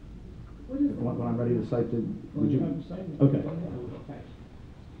 What is it? When I'm ready to cite the, Well, would you you? haven't cited it. Okay.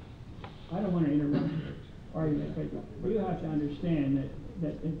 I don't want to interrupt your argument, but you have to understand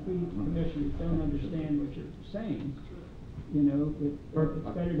that if we commissioners don't understand what you're saying, you know, it's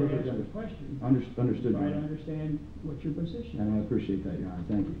better to ask the question. Understood, Your Try to Honor. understand what your position is. And I appreciate that, Your Honor.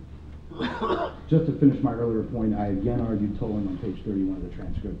 Thank you. Just to finish my earlier point, I again argued tolling on page 31 of the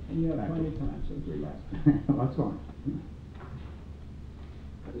transcript. And you have plenty of time, so relax. That's fine.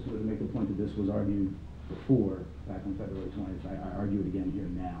 I just wanted to make the point that this was argued before, back on February 20th. I argue it again here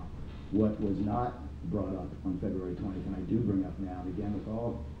now. What was not brought up on February 20th, and I do bring up now, and again, with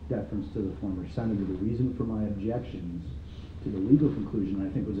all deference to the former senator, the reason for my objections to the legal conclusion, I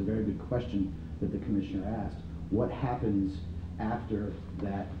think was a very good question that the commissioner asked. What happens after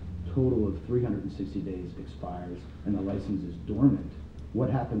that total of 360 days expires and the license is dormant? What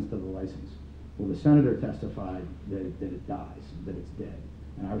happens to the license? Well, the senator testified that it dies, that it's dead.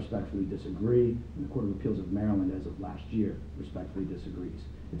 And I respectfully disagree, and the Court of Appeals of Maryland, as of last year, respectfully disagrees.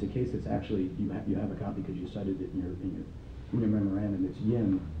 It's a case that's actually, you have a copy because you cited it in your memorandum. It's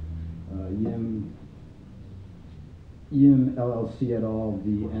Yim LLC et al.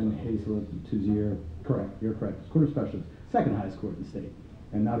 V. M. Hazlett 20. Correct, you're correct. It's Court of Specials, second highest court in the state,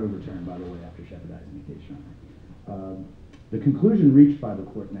 and not overturned, by the way, after shepherdizing the case, Your Honor. The conclusion reached by the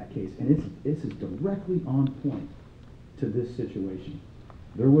court in that case, and this is directly on point to this situation.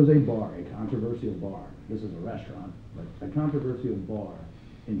 There was a bar, a controversial bar. This is a restaurant, but a controversial bar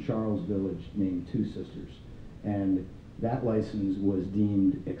in Charles Village named Two Sisters, and that license was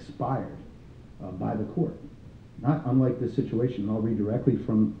deemed expired by the court. Not unlike this situation, and I'll read directly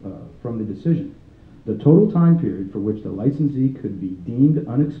from the decision. The total time period for which the licensee could be deemed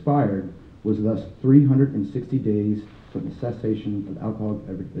unexpired was thus 360 days from the cessation of alcoholic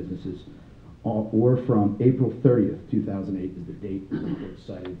beverage businesses, or from April 30th, 2008 is the date the court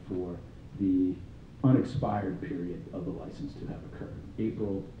cited for the unexpired period of the license to have occurred.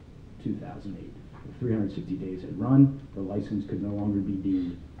 April 2008. The 360 days had run, the license could no longer be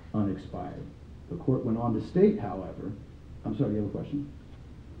deemed unexpired. The court went on to state, however, I'm sorry, you have a question?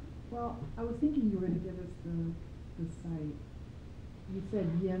 Well, I was thinking you were going to give us the site. You said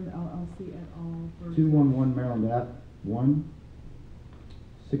Yim LLC et al. Versus 211 Maryland Ave,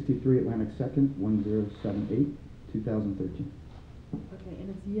 163 Atlantic 2nd, 1078, 2013. Okay, and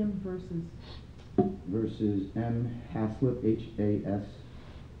it's Yim Versus M. Haslip, H-A-S-I-P,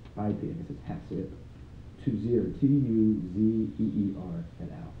 I guess it's Haslip, 20, T-U-Z-E-E-R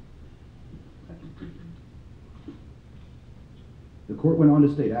et al. The court went on to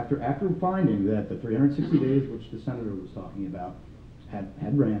state, after finding that the 360 days, which the senator was talking about,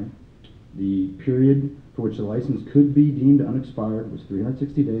 had ran, the period for which the license could be deemed unexpired was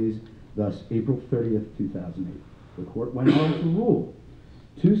 360 days, thus April 30th, 2008. The court went on to rule.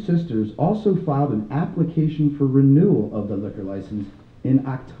 Two Sisters also filed an application for renewal of the liquor license in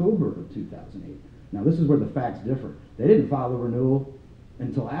October of 2008. Now, this is where the facts differ. They didn't file the renewal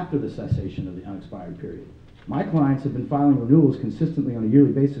until after the cessation of the unexpired period. My clients have been filing renewals consistently on a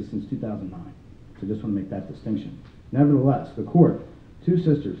yearly basis since 2009. So just want to make that distinction. Nevertheless, the court, Two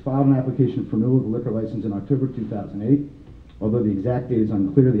Sisters, filed an application for renewal of the liquor license in October 2008. Although the exact date is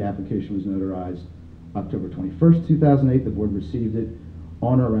unclear, the application was notarized October 21st, 2008. The board received it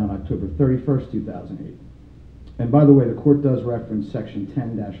on or around October 31st, 2008. And by the way, the court does reference section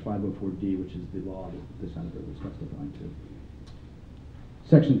 10-504D, which is the law that the senator was testifying to.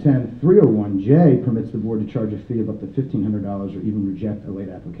 Section 10-301J permits the board to charge a fee of up to $1,500 or even reject a late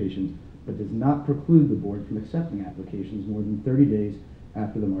application, but does not preclude the board from accepting applications more than 30 days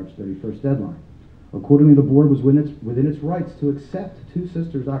after the March 31st deadline. Accordingly, the board was within its rights to accept Two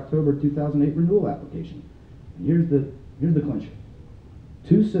Sisters' October 2008 renewal application. And here's the clincher.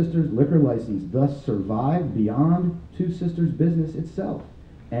 Two Sisters' liquor license thus survived beyond Two Sisters' business itself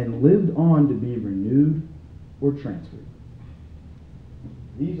and lived on to be renewed or transferred.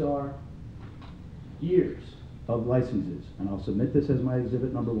 These are years of licenses, and I'll submit this as my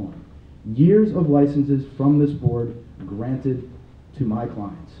exhibit number 1. Years of licenses from this board granted to my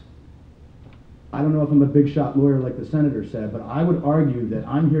clients. I don't know if I'm a big shot lawyer like the senator said, but I would argue that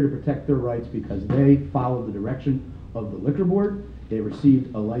I'm here to protect their rights because they followed the direction of the liquor board. They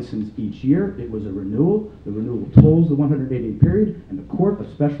received a license each year. It was a renewal. The renewal tolls the 180-day period, and the Court of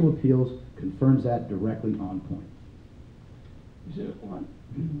Special Appeals confirms that directly on point. Exhibit 1.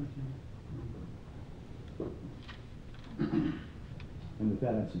 And with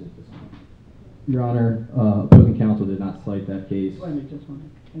that, I submit this one. Your Honor, opposing counsel did not cite that case. Wait a minute, just one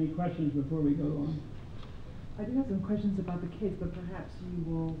minute. Any questions before we go on? I do have some questions about the case, but perhaps you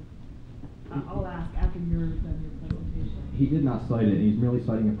will, I'll ask after you're done your presentation. He did not cite it, and he's merely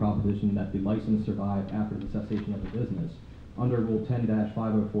citing a proposition that the license survived after the cessation of the business. Under Rule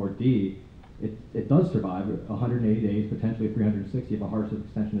 10-504D, it does survive 180 days, potentially 360 if a hardship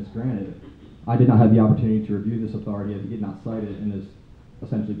extension is granted. I did not have the opportunity to review this authority as he did not cite it and is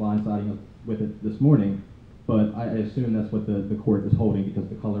essentially blindsiding us with it this morning, but I assume that's what the court is holding because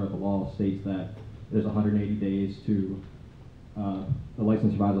the color of the law states that there's 180 days to, the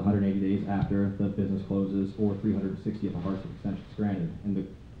license survives 180 days after the business closes or 360 if a hardship extension is granted. And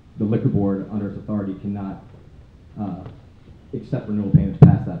the liquor board, under its authority, cannot accept renewal payments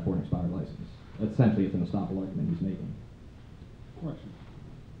past that for an expired license. essentially it's an estoppel argument he's making. Question.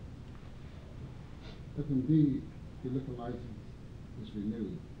 If indeed the liquor license is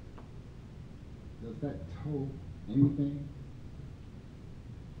renewed, does that toll anything?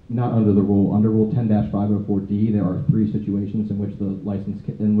 Not under the rule. Under Rule 10-504D, there are 3 situations in which the license,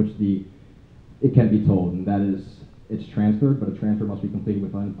 it can be told, and that is, it's transferred, but a transfer must be completed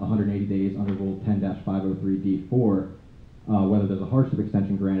within 180 days under Rule 10-503D4, whether there's a hardship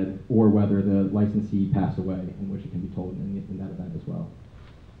extension granted, or whether the licensee passed away, in which it can be told in that event as well.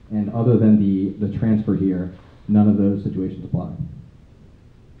 And other than the transfer here, none of those situations apply.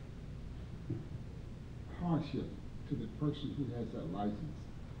 Hardship to the person who has that license.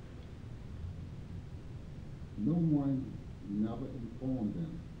 No one never informed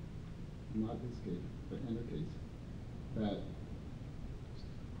them, not this case, but in the case, that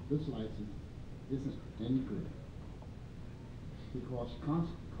this license isn't any good. Because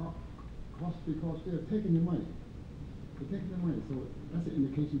they're taking your money. They're taking your money. So that's an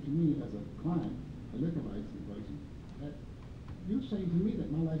indication to me as a client, a liquor license person, that you're saying to me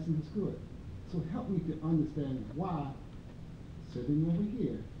that my license is good. So help me to understand why, sitting over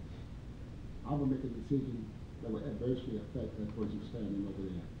here, I will make a decision that will adversely affect that person standing over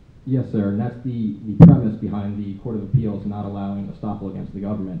there. Yes, sir, and that's the premise behind the Court of Appeals not allowing estoppel against the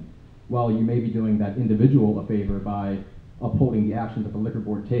government. While you may be doing that individual a favor by upholding the actions that the liquor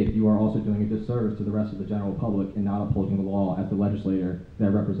board take, you are also doing a disservice to the rest of the general public in not upholding the law as the legislator, their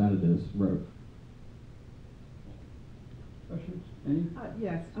representatives, wrote. Questions? Any?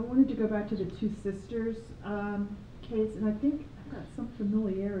 Yes, I wanted to go back to the Two Sisters case, and I think I've got some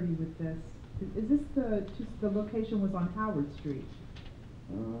familiarity with this. Is this the location was on Howard Street?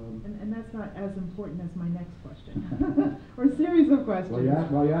 And that's not as important as my next question, or a series of questions.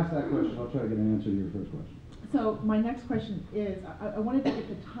 While you ask that question, I'll try to get an answer to your first question. So my next question is, I wanted to get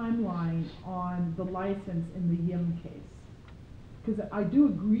the timeline on the license in the Yim case. Because I do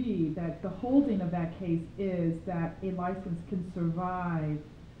agree that the holding of that case is that a license can survive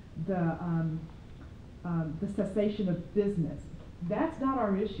the cessation of business. That's not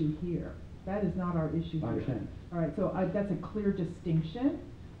our issue here. That is not our issue here. I understand. All right, so that's a clear distinction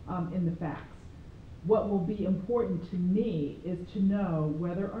in the facts. What will be important to me is to know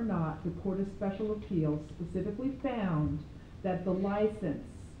whether or not the Court of Special Appeals specifically found that the license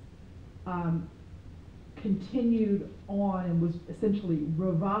continued on and was essentially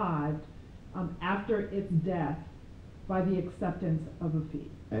revived after its death by the acceptance of a fee.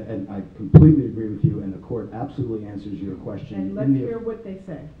 And I completely agree with you, and the court absolutely answers your question. And let's hear what they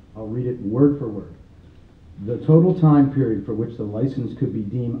say. I'll read it word for word. The total time period for which the license could be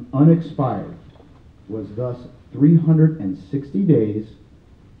deemed unexpired was thus 360 days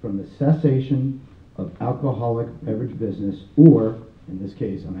from the cessation of alcoholic beverage business, or, in this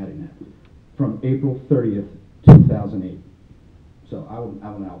case, I'm adding that, from April 30th, 2008. So I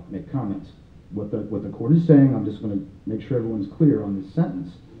will now make comments. What the court is saying, I'm just going to make sure everyone's clear on this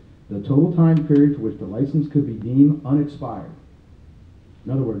sentence. The total time period for which the license could be deemed unexpired.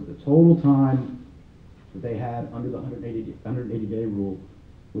 In other words, the total time that they had under the 180-day rule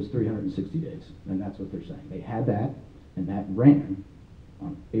was 360 days, and that's what they're saying. They had that, and that ran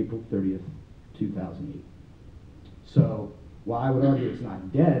on April 30th, 2008. So while I would argue it's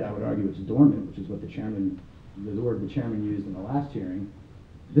not dead, I would argue it's dormant, which is what the word the chairman used in the last hearing.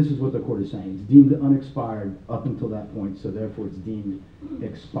 This is what the court is saying. It's deemed unexpired up until that point, so therefore it's deemed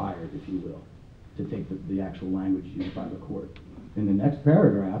expired, if you will, to take the actual language used by the court. In the next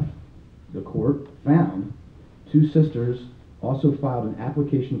paragraph, the court found Two Sisters also filed an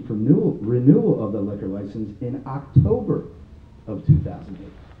application for renewal of the liquor license in October of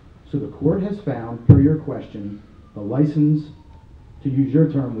 2008. So the court has found, per your question, the license, to use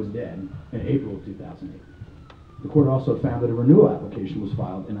your term, was dead in April of 2008. The court also found that a renewal application was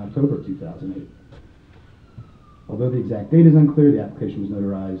filed in October 2008. Although the exact date is unclear, the application was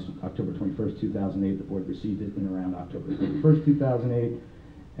notarized October 21st, 2008. The board received it in around October 31st, 2008.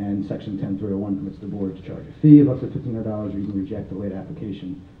 And Section 10301 permits the board to charge a fee of up to $1,500 or even reject the late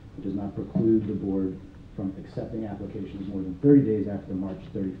application. It does not preclude the board from accepting applications more than 30 days after the March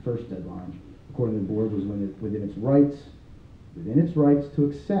 31st deadline. Accordingly, the board was within its rights to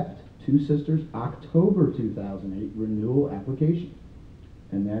accept Two Sisters' October 2008 renewal application.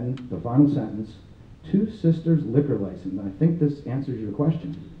 And then the final sentence, Two Sisters liquor license. And I think this answers your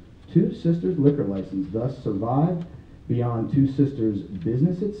question. Two Sisters liquor license thus survived beyond Two Sisters'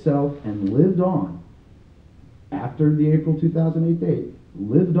 business itself and lived on after the April 2008 date,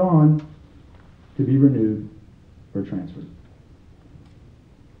 lived on to be renewed or transferred.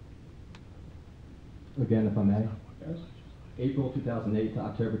 Again, if I may. Yes. April 2008 to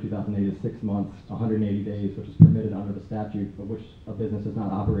October 2008 is 6 months, 180 days, which is permitted under the statute, but which a business is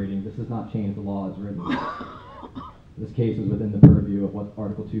not operating. This does not change the law as written. This case is within the purview of what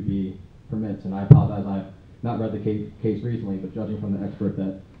Article 2B permits, and I apologize, I've not read the case recently, but judging from the expert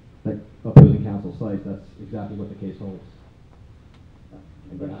that opposing counsel cites, that's exactly what the case holds.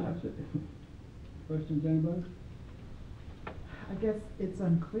 Questions, anybody? I guess it's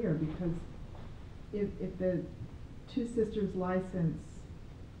unclear because if the Two Sisters license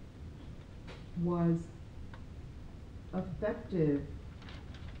was effective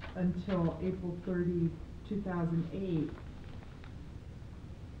until April 30, 2008,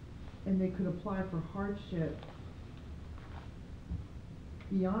 and they could apply for hardship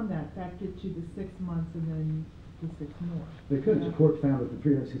beyond that, that gets you the 6 months and then the 6 more. They could. Yeah. The court found that the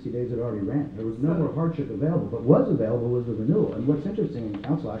 360 days had already ran. There was no So- more hardship available. But was available was the renewal. And what's interesting, and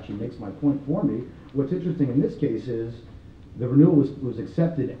counsel actually makes my point for me, what's interesting in this case is the renewal was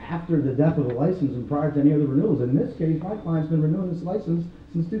accepted after the death of the license and prior to any other renewals. In this case, my client's been renewing this license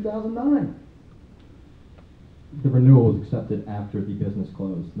since 2009. The renewal was accepted after the business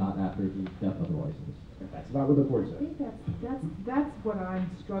closed, not after the death of the license. That's not what the court I said. think that's what I'm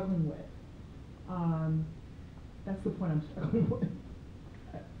struggling with. That's the point I'm struggling with.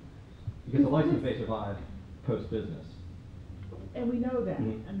 Because the license may survive post-business. And we know that.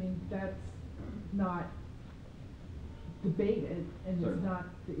 Mhm. I mean, that's not debated, and it's Certainly. not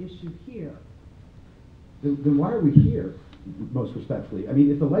the issue here. Then why are we here? Most respectfully, I mean,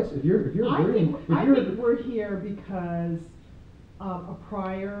 if the license, if you're agreeing, I think we're here because a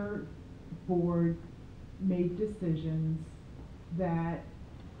prior board made decisions that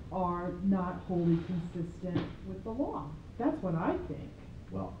are not wholly consistent with the law. That's what I think.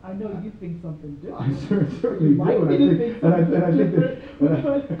 well, I know you think something I different. certainly You do, like and me I to think, think and I think something that.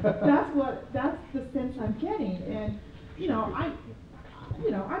 different, but that's the sense I'm getting, and,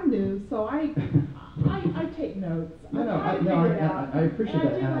 I'm new, so I take notes. No, I'm trying to no, figure it out. I appreciate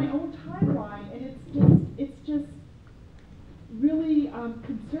that, And I and do my own timeline, and it's just really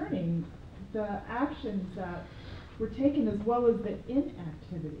concerning, the actions that were taken as well as the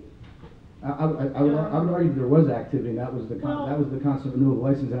inactivity. I would argue there was activity, and that was the Well- that was the constant renewal of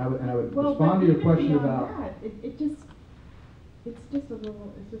license, and I would Well, respond but to your even question beyond about. that, it's just a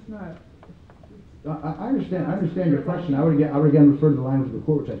little, it's just not. I understand your question. I would again refer to the language of the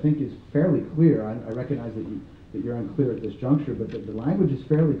court, which I think is fairly clear. I recognize that you're unclear at this juncture, but the language is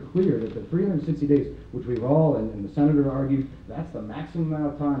fairly clear that the 360 days, which we've all, and the senator argued, that's the maximum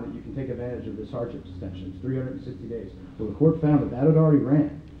amount of time that you can take advantage of this hardship extension, it's 360 days. Well, the court found that had already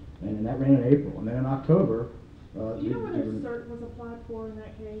ran, and that ran in April, and then in October. Do you know whether cert was applied for in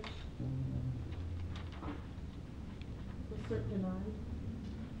that case? Was cert denied?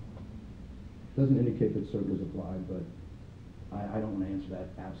 Doesn't indicate that cert was applied, but I don't want to answer that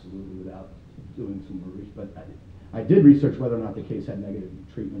absolutely without doing some more research. But I did research whether or not the case had negative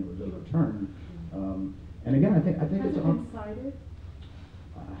treatment or was overturned. And again, I think Has it's it been cited?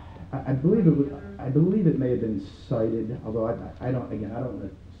 I believe it was. I believe it may have been cited, although I don't want to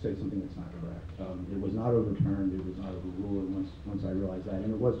say something that's not correct. It was not overturned. It was not overruled. Once I realized that,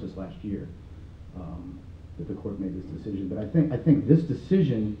 and it was just last year that the court made this decision. But I think this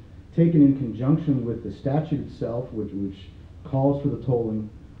decision, taken in conjunction with the statute itself, which calls for the tolling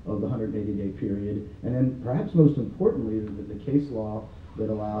of the 180-day period, and then perhaps most importantly, the case law that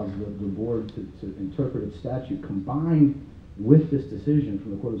allows the board to interpret its statute, combined with this decision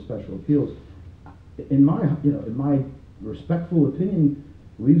from the Court of Special Appeals, in my respectful opinion,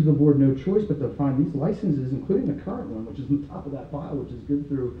 leaves the board no choice but to find these licenses, including the current one, which is on top of that file, which is good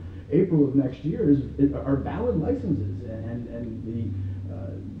through April of next year, are valid licenses, and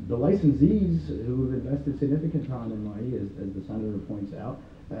the licensees who have invested significant time and money, as the senator points out,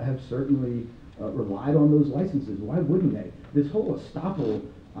 have certainly relied on those licenses. Why wouldn't they? This whole estoppel,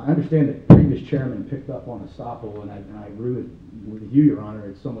 I understand that previous chairman picked up on estoppel, and I agree with you, Your Honor,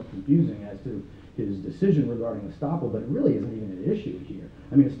 it's somewhat confusing as to his decision regarding estoppel, but it really isn't even an issue here.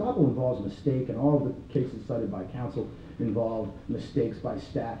 I mean, estoppel involves mistake, and all of the cases cited by counsel involve mistakes by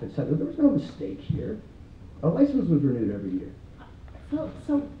staff, etc. There was no mistake here. A license was renewed every year.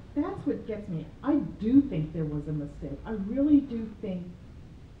 So that's what gets me. I do think there was a mistake. I really do think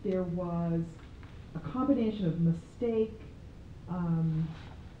there was a combination of mistake,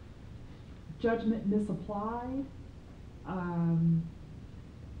 judgment misapplied,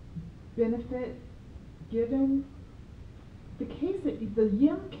 benefit given. The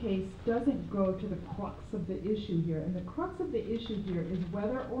Yim case doesn't go to the crux of the issue here, and the crux of the issue here is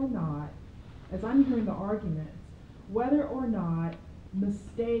whether or not, as I'm hearing the arguments, whether or not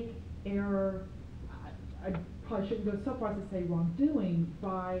mistake, error, probably shouldn't go so far as to say wrongdoing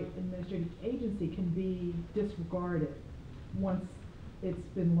by administrative agency can be disregarded once it's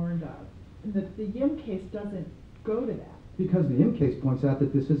been learned of. And the Yim case doesn't go to that. Because the Yim case points out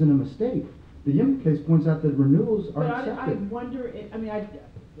that this isn't a mistake. The Yim case points out that renewals are But I accepted. wonder,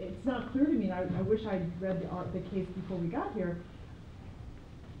 it's not clear to me, and I wish I'd read the case before we got here.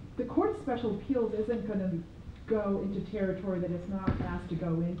 The Court of Special Appeals isn't gonna go into territory that it's not asked to go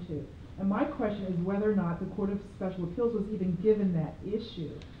into. And my question is whether or not the Court of Special Appeals was even given that issue.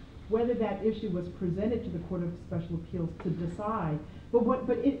 Whether that issue was presented to the Court of Special Appeals to decide.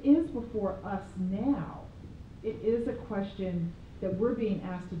 But it is before us now. It is a question that we're being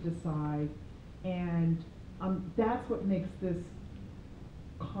asked to decide, and that's what makes this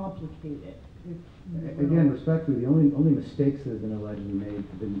complicated. Again, respectfully, the only mistakes that have been allegedly made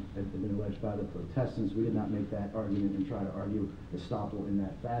have been alleged by the protestants. We did not make that argument and try to argue estoppel in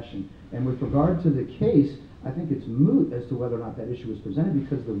that fashion. And with regard to the case, I think it's moot as to whether or not that issue was presented,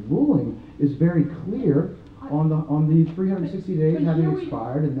 because the ruling is very clear on the 360 days but having here we-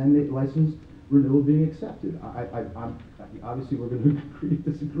 expired and then the license renewal being accepted. I'm obviously we're going to agree to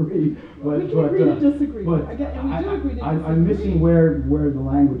disagree, but We can agree to disagree, but again, and we do agree to I'm disagree. missing where the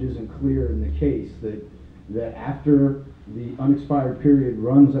language isn't clear in the case that after the unexpired period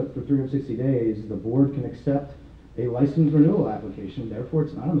runs up for 360 days, the board can accept a license renewal application. Therefore,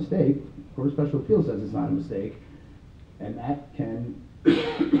 it's not a mistake. The Court of Special Appeals says it's not a mistake, and that can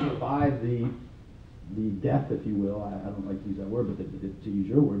provide the death, if you will. I don't like to use that word, but to use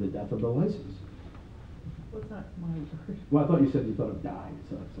your word, the death of the license. Well, it's not my word. Well, I thought you said you thought it died.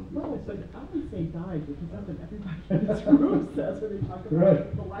 So No, but I would say died, because that's what everybody in this room says when they talk about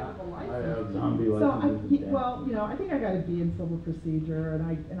Right. the life of a I license. have zombie So licenses. is dead. I think I got a B in civil procedure, and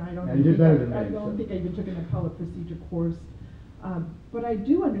I don't Yeah, you did better than I me, don't so. think I even took an appellate procedure course. But I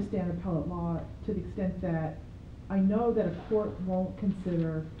do understand appellate law to the extent that I know that a court won't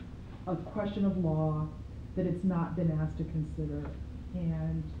consider a question of law that it's not been asked to consider.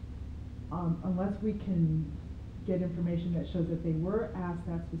 And unless we can get information that shows that they were asked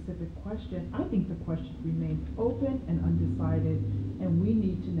that specific question, I think the question remains open and undecided, and we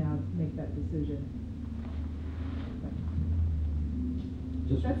need to now make that decision.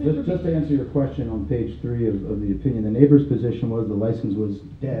 Just to answer your question on page 3 of the opinion, the neighbor's position was the license was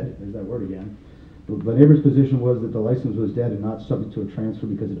dead. There's that word again. The neighbor's position was that the license was dead and not subject to a transfer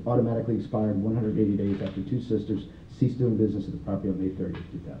because it automatically expired 180 days after two sisters ceased doing business at the property on May 30th,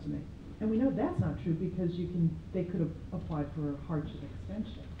 2008. And we know that's not true because they could have applied for a hardship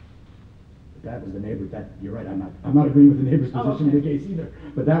extension. That was the neighbor. You're right. I'm not agreeing with the neighbor's Oh, position in okay. the case either.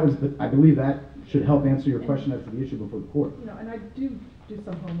 But I believe that should help answer your question as to the issue before the court. And I do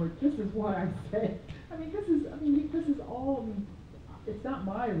some homework. This is what I say. This is all. It's not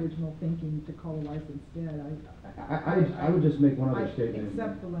my original thinking to call a license dead. I would just make one other statement. I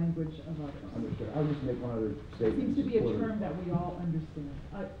accept the language of others. Understood. I would just make one other It statement. seems to be a in support of- term that we all understand.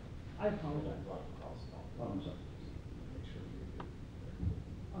 I apologize. Oh, I'm sorry.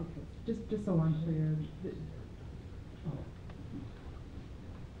 Okay, just so I'm clear.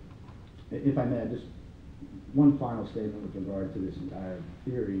 If I may, just one final statement with regard to this entire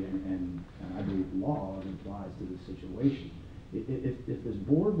theory and I believe law as it applies to this situation. If this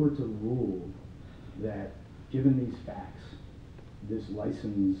board were to rule that, given these facts, this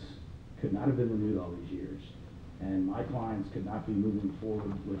license could not have been renewed all these years, and my clients could not be moving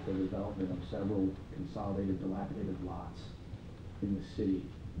forward with the development of several consolidated, dilapidated lots in the city,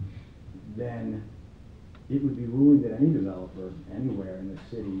 then it would be ruling that any developer anywhere in the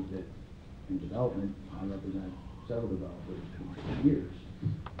city that in development, I represent several developers for years,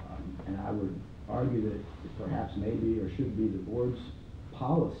 and I would argue that it perhaps may be or should be the board's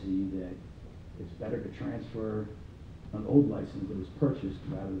policy that it's better to transfer an old license that was purchased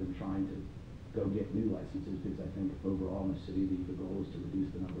rather than trying to go get new licenses, because I think overall in the city the goal is to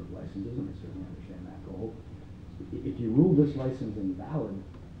reduce the number of licenses, and I certainly understand that goal. If you rule this license invalid,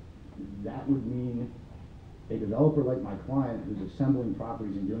 that would mean a developer like my client who's assembling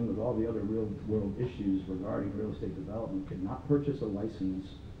properties and dealing with all the other real world issues regarding real estate development could not purchase a license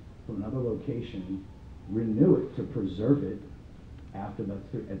from another location, renew it to preserve it after the,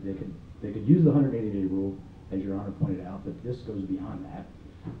 they could use the 180-day rule, as Your Honor pointed out, but this goes beyond that.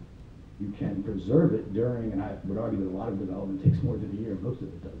 You can preserve it during, and I would argue that a lot of development takes more than a year, most of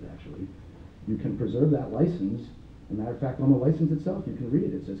it does actually. You can preserve that license. As a matter of fact, on the license itself, you can read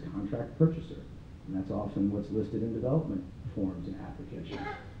it. It says contract purchaser, and that's often what's listed in development forms and applications.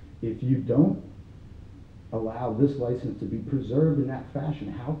 If you don't allow this license to be preserved in that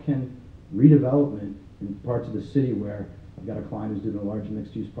fashion, how can redevelopment in parts of the city where I've got a client who's doing a large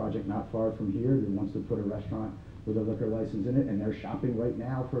mixed-use project not far from here who wants to put a restaurant with a liquor license in it, and they're shopping right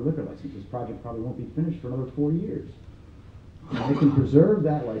now for a liquor license. This project probably won't be finished for another 4 years. And they can preserve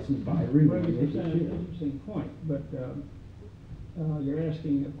that license by renewing it each That's an year. interesting point, but you're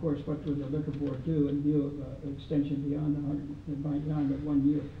asking, of course, what would the liquor board do in view of extension beyond beyond the 1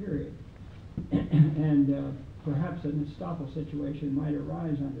 year period? And perhaps an estoppel situation might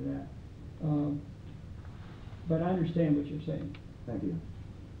arise under that. But I understand what you're saying. Thank you.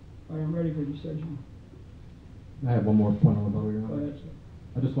 I am ready for decision. I have one more point on the vote, Your Go Honor. ahead, sir.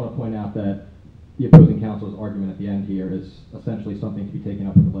 I just want to point out that the opposing counsel's argument at the end here is essentially something to be taken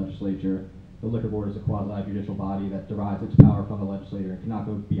up with the legislature. The liquor board is a quasi-judicial body that derives its power from the legislature and cannot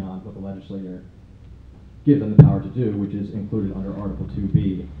go beyond what the legislature gives them the power to do, which is included under Article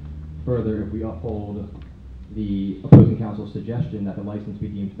 2B. Further, if we uphold the opposing counsel's suggestion that the license be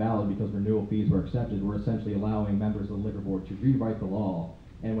deemed valid because renewal fees were accepted, we're essentially allowing members of the liquor board to rewrite the law,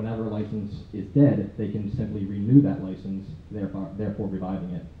 and whenever a license is dead, they can simply renew that license, therefore reviving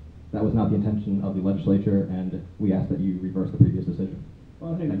it. That was not the intention of the legislature, and we ask that you reverse the previous decision.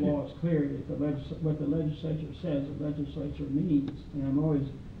 Well, I think Thank the you. law is clear that what the legislature says, the legislature means. And I'm always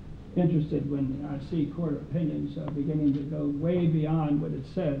interested when I see court opinions beginning to go way beyond what it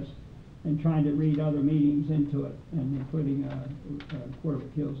says and trying to read other meanings into it, and including a Court of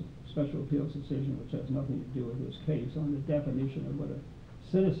Appeals, Special Appeals decision, which has nothing to do with this case, on the definition of what a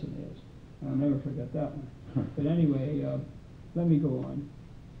citizen is. I'll never forget that one. But anyway, let me go on.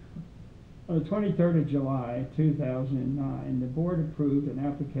 On the 23rd of July, 2009, the board approved an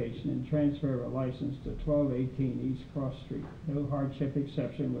application and transfer of a license to 1218 East Cross Street. No hardship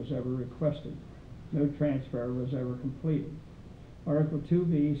exception was ever requested. No transfer was ever completed. Article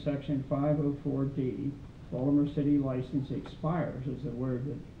 2B, Section 504D, Baltimore City license expires, is the word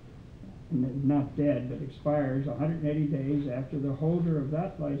that, not dead, but expires 180 days after the holder of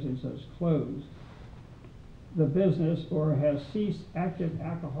that license has closed the business or has ceased active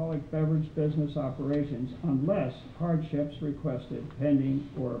alcoholic beverage business operations unless hardships requested, pending,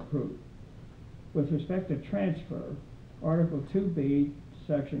 or approved. With respect to transfer, Article 2B,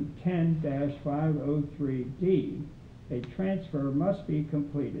 Section 10-503D, a transfer must be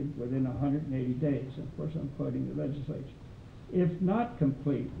completed within 180 days. Of course, I'm quoting the legislature. If not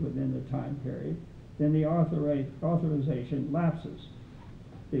complete within the time period, then the authorization lapses.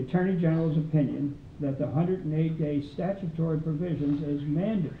 The Attorney General's opinion that the 108-day statutory provisions is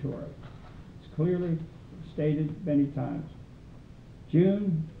mandatory. It's clearly stated many times.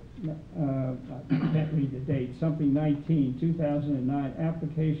 June, I can't read the date, something 19, 2009,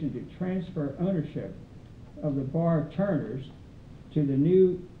 application to transfer ownership of the bar Turners to the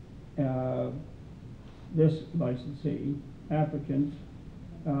new, this licensee, applicants,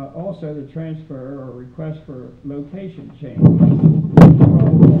 also the transfer or request for location change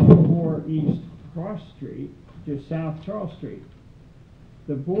from 4 East Cross Street to South Charles Street.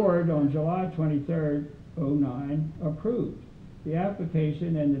 The board on July 23rd, 2009 approved the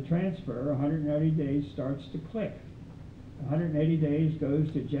application and the transfer. 180 days starts to click. 180 days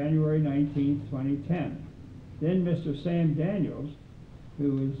goes to January 19th, 2010. Then Mr. Sam Daniels,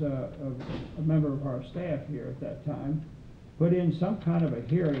 who was a member of our staff here at that time, put in some kind of a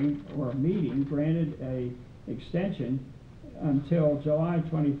hearing or a meeting, granted a extension until July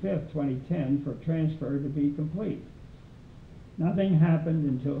 25th, 2010 for transfer to be complete. Nothing happened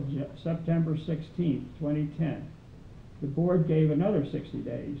until September 16th, 2010. The board gave another 60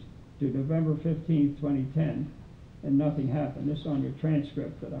 days to November 15th, 2010, and nothing happened. This is on your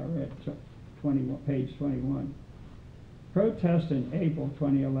transcript that I read, page 21. Protest in April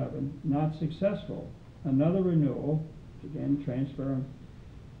 2011, not successful. Another renewal, again transfer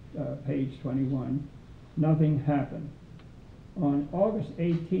on page 21, nothing happened. On August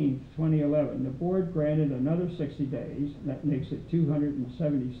 18th, 2011, the board granted another 60 days. That makes it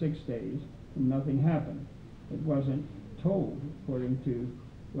 276 days, and nothing happened. It wasn't told, according to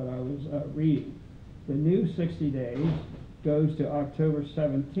what I was reading. The new 60 days goes to October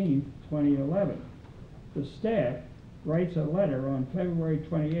 17th, 2011. The staff writes a letter on February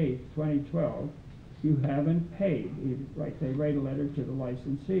 28th, 2012. You haven't paid. They write a letter to the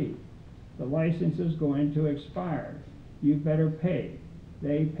licensee. The license is going to expire. You better pay.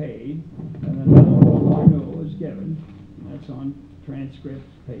 They paid, and another renewal was given. That's on transcript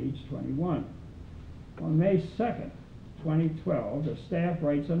page 21. On May 2nd, 2012, the staff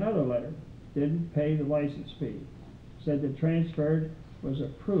writes another letter. Didn't pay the license fee. Said the transfer was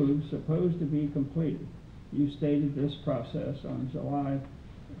approved, supposed to be completed. You stated this process on July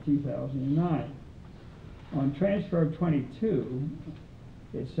 2009. On transfer 22,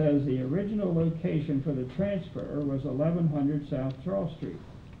 It says the original location for the transfer was 1100 South Charles Street.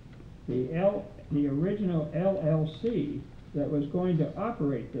 The original LLC that was going to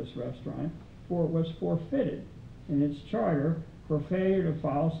operate this restaurant was forfeited in its charter for failure to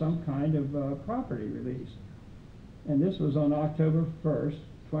file some kind of property release. And this was on October 1st,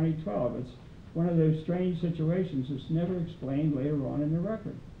 2012. It's one of those strange situations that's never explained later on in the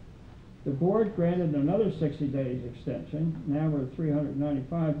record. The board granted another 60 days extension. Now we're at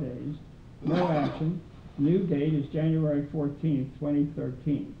 395 days. No action. New date is January 14th,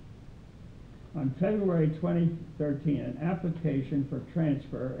 2013. On February 2013, an application for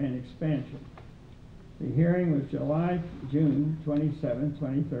transfer and expansion. The hearing was June 27,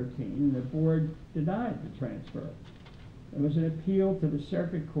 2013, and the board denied the transfer. There was an appeal to the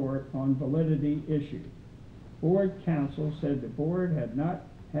circuit court on validity issue. Board counsel said the board had not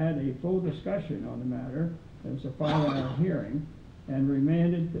had a full discussion on the matter. There was a 5-hour hearing, and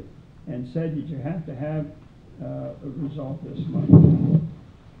remanded and said that you have to have a result this month.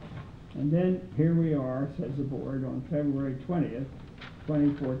 And then here we are, says the board, on February 20th,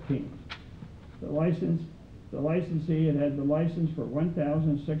 2014. The licensee had the license for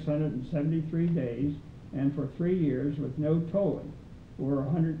 1,673 days and for 3 years with no tolling, or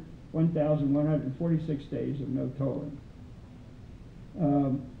 1,146 days of no tolling.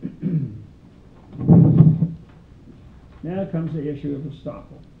 Now comes the issue of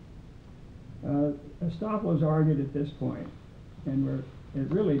estoppel. Estoppel is argued at this point, and it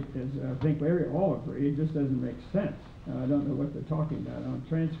really is, I think we all agree, it just doesn't make sense. I don't know what they're talking about. On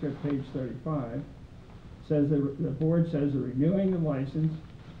transcript page 35, says the board says they're renewing the license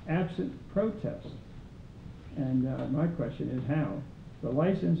absent protest. And my question is how? The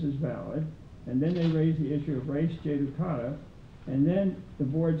license is valid, and then they raise the issue of res judicata, and then the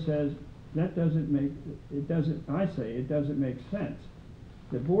board says that doesn't make sense.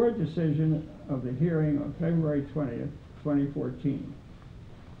 The board decision of the hearing on February 20th, 2014.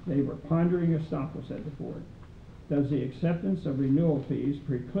 They were pondering estoppel, said the board. Does the acceptance of renewal fees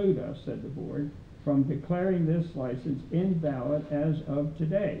preclude us, said the board, from declaring this license invalid as of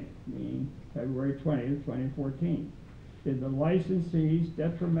today, meaning February 20th, 2014? Did the licensees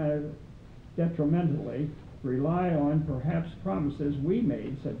detrimentally rely on perhaps promises we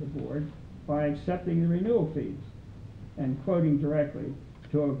made, said the board, by accepting the renewal fees? And quoting directly,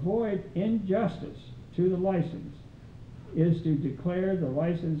 to avoid injustice to the license is to declare the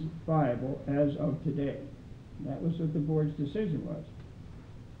license viable as of today. That was what the board's decision was.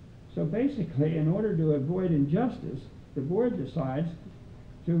 So basically, in order to avoid injustice, the board decides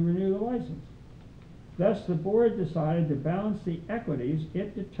to renew the license. Thus, the board decided to balance the equities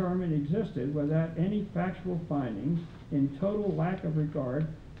it determined existed without any factual findings, in total lack of regard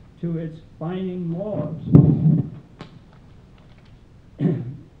to its binding laws.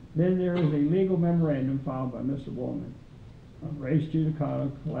 Then there is a legal memorandum filed by Mr. Woolman of res judicata,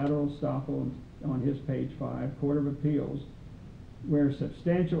 collateral estoppel on his page 5, Court of Appeals, where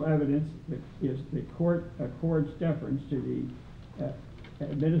substantial evidence is the court accords deference to the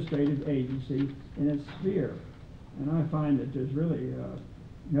administrative agency in its sphere. And I find that there's really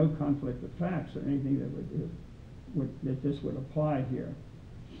no conflict of facts or anything that this would apply here.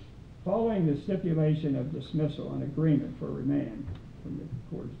 Following the stipulation of dismissal and agreement for remand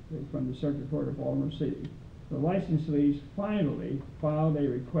from the Circuit Court of Baltimore City, the licensees finally filed a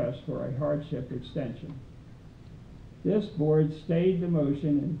request for a hardship extension. This board stayed the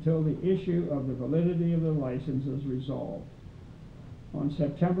motion until the issue of the validity of the license is resolved. On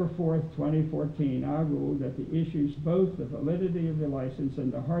September 4th, 2014, I ruled that the issues, both the validity of the license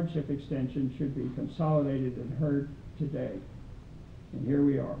and the hardship extension, should be consolidated and heard today. And here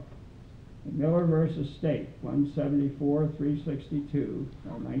we are. In Miller versus State, 174-362, a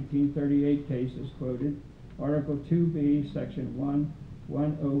 1938 case is quoted, Article 2B, Section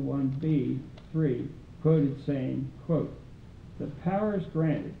 101B3, quoted saying, quote, the powers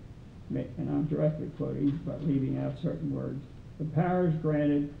granted, and I'm directly quoting but leaving out certain words, the powers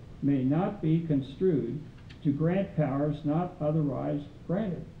granted may not be construed to grant powers not otherwise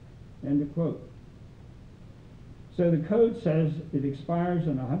granted, end of quote. So the code says it expires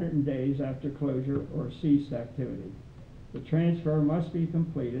in 100 days after closure or ceased activity. The transfer must be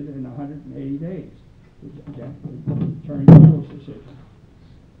completed in 180 days. The Attorney General's decision.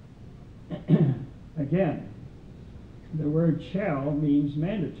 Again, the word shall means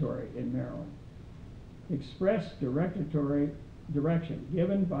mandatory in Maryland. Express direction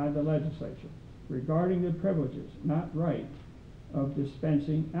given by the legislature regarding the privileges, not right, of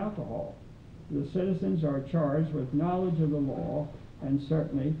dispensing alcohol. The citizens are charged with knowledge of the law, and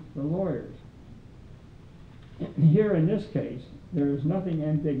certainly the lawyers. Here in this case, There is nothing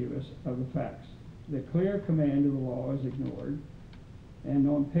ambiguous of the facts. The clear command of the law is ignored. And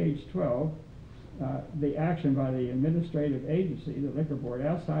on page 12, the action by the administrative agency, the liquor board,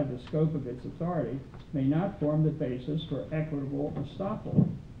 outside the scope of its authority, may not form the basis for equitable estoppel.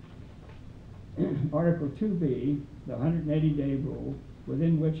 Article 2B, the 180-day rule,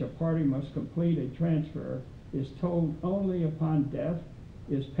 within which a party must complete a transfer, is told only upon death,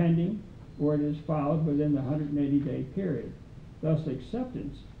 is pending, or it is filed within the 180-day period. Thus,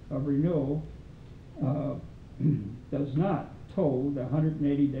 acceptance of renewal does not toll the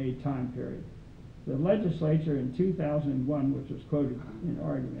 180-day time period. The legislature in 2001, which was quoted in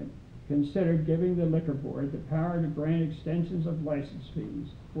argument, considered giving the liquor board the power to grant extensions of license fees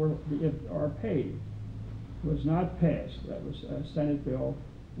if are paid. It was not passed. That was Senate Bill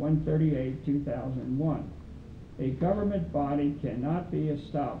 138, 2001. A government body cannot be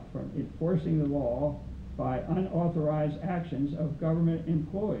stopped from enforcing the law by unauthorized actions of government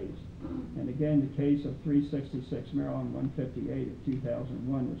employees. And again, the case of 366 Maryland 158 of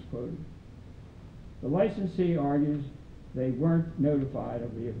 2001 was quoted. The licensee argues they weren't notified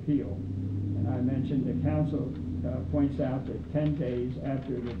of the appeal. And I mentioned the council points out that 10 days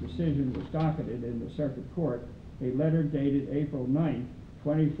after the decision was docketed in the circuit court, a letter dated April 9,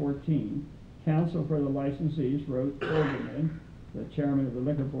 2014, counsel for the licensees wrote Overman, the chairman of the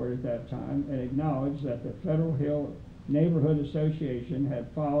liquor board at that time, and acknowledged that the Federal Hill Neighborhood Association had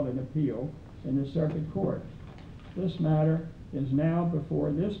filed an appeal in the circuit court. This matter is now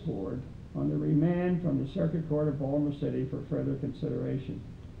before this board on the remand from the Circuit Court of Baltimore City for further consideration.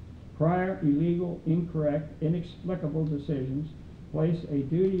 Prior illegal, incorrect, inexplicable decisions place a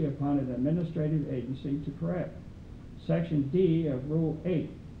duty upon an administrative agency to correct. Section D of Rule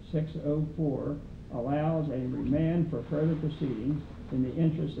 8604 allows a remand for further proceedings in the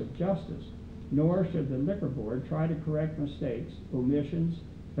interest of justice, nor should the liquor board try to correct mistakes, omissions,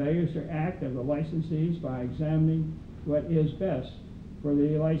 failures to act of the licensees by examining what is best for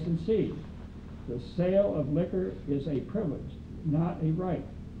the licensee. The sale of liquor is a privilege, not a right.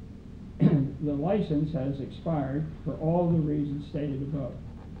 The license has expired for all the reasons stated above.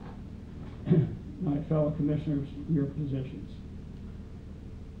 My fellow commissioners, your positions.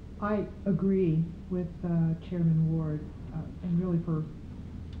 I agree with Chairman Ward, and really for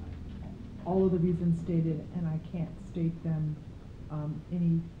all of the reasons stated, and I can't state them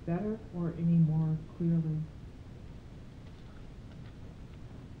any better or any more clearly.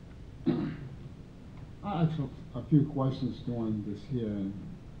 I asked a few questions during this hearing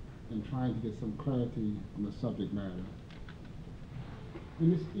and trying to get some clarity on the subject matter.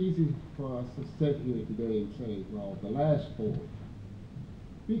 And it's easy for us to sit here today and say, well, the last board.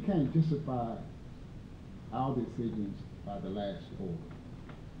 We can't justify our decisions by the last board.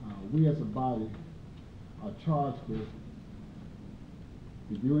 We as a body are charged with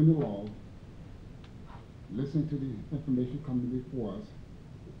reviewing the law, listening to the information coming before us,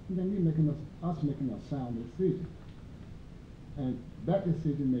 and then making a sound decision. And that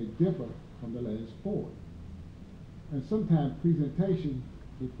decision may differ from the last board. And sometimes presentation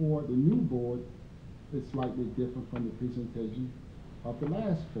before the new board is slightly different from the presentation of the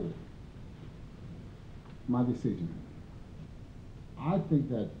last board. My decision. I think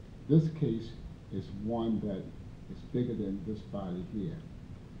that this case is one that is bigger than this body here.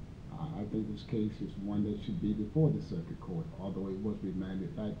 I think this case is one that should be before the circuit court, although it was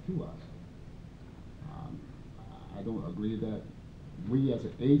remanded back to us. I don't agree that we as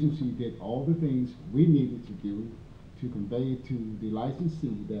an agency did all the things we needed to do to convey to the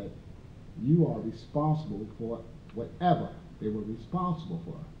licensee that you are responsible for whatever they were responsible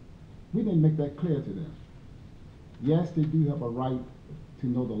for. We didn't make that clear to them. Yes, they do have a right to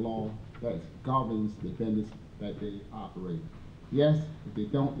know the law that governs the business that they operate. Yes, if they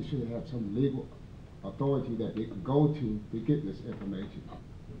don't, they should have some legal authority that they can go to get this information.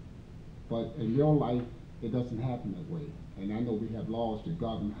 But in real life, it doesn't happen that way. And I know we have laws to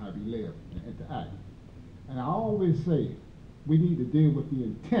govern how we live and interact. And I always say, we need to deal with the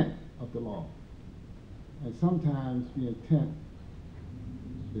intent of the law. And sometimes the intent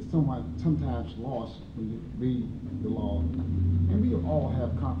is sometimes lost when you read the law. And we all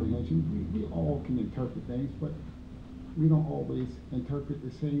have comprehension. We all can interpret things, but we don't always interpret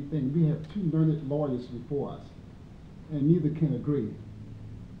the same thing. We have two learned lawyers before us, and neither can agree.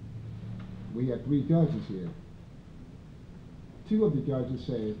 We have 3 judges here. 2 of the judges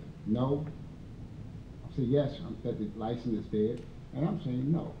said no. I say yes, that the license is dead, and I'm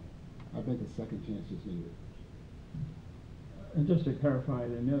saying no. I think a second chance is needed. And just to clarify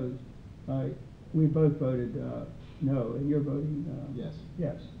the no's, we both voted no, and you're voting Yes.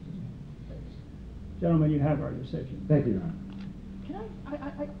 yes. Gentlemen, you have our decision. Thank you, Your Honor. can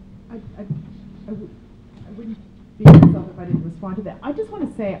I wouldn't be myself if I didn't respond to that. I just want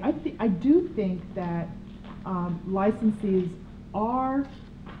to say, I do think that licensees are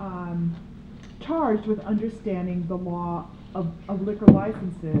charged with understanding the law of liquor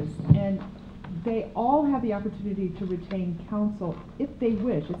licenses, and they all have the opportunity to retain counsel if they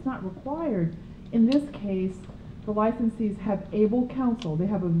wish. It's not required. In this case, the licensees have able counsel. They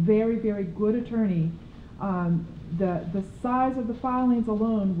have a very, very good attorney. The size of the filings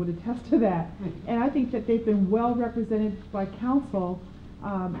alone would attest to that. And I think that they've been well represented by counsel,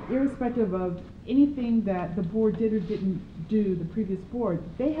 irrespective of anything that the board did or didn't do, the previous board.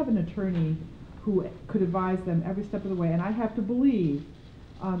 They have an attorney who could advise them every step of the way. And I have to believe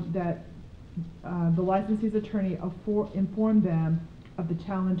that the licensee's attorney informed them of the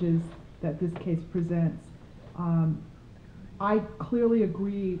challenges that this case presents. I clearly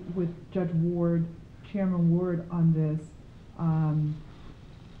agree with Judge Ward, Chairman Ward, on this, and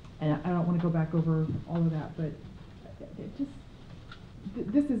I don't want to go back over all of that, but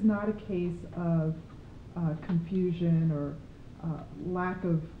this is not a case of confusion or lack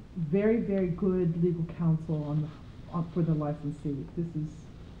of very, very good legal counsel for the licensee.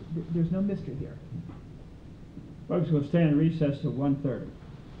 There's no mystery here. Folks, we'll stand in recess till 1:30.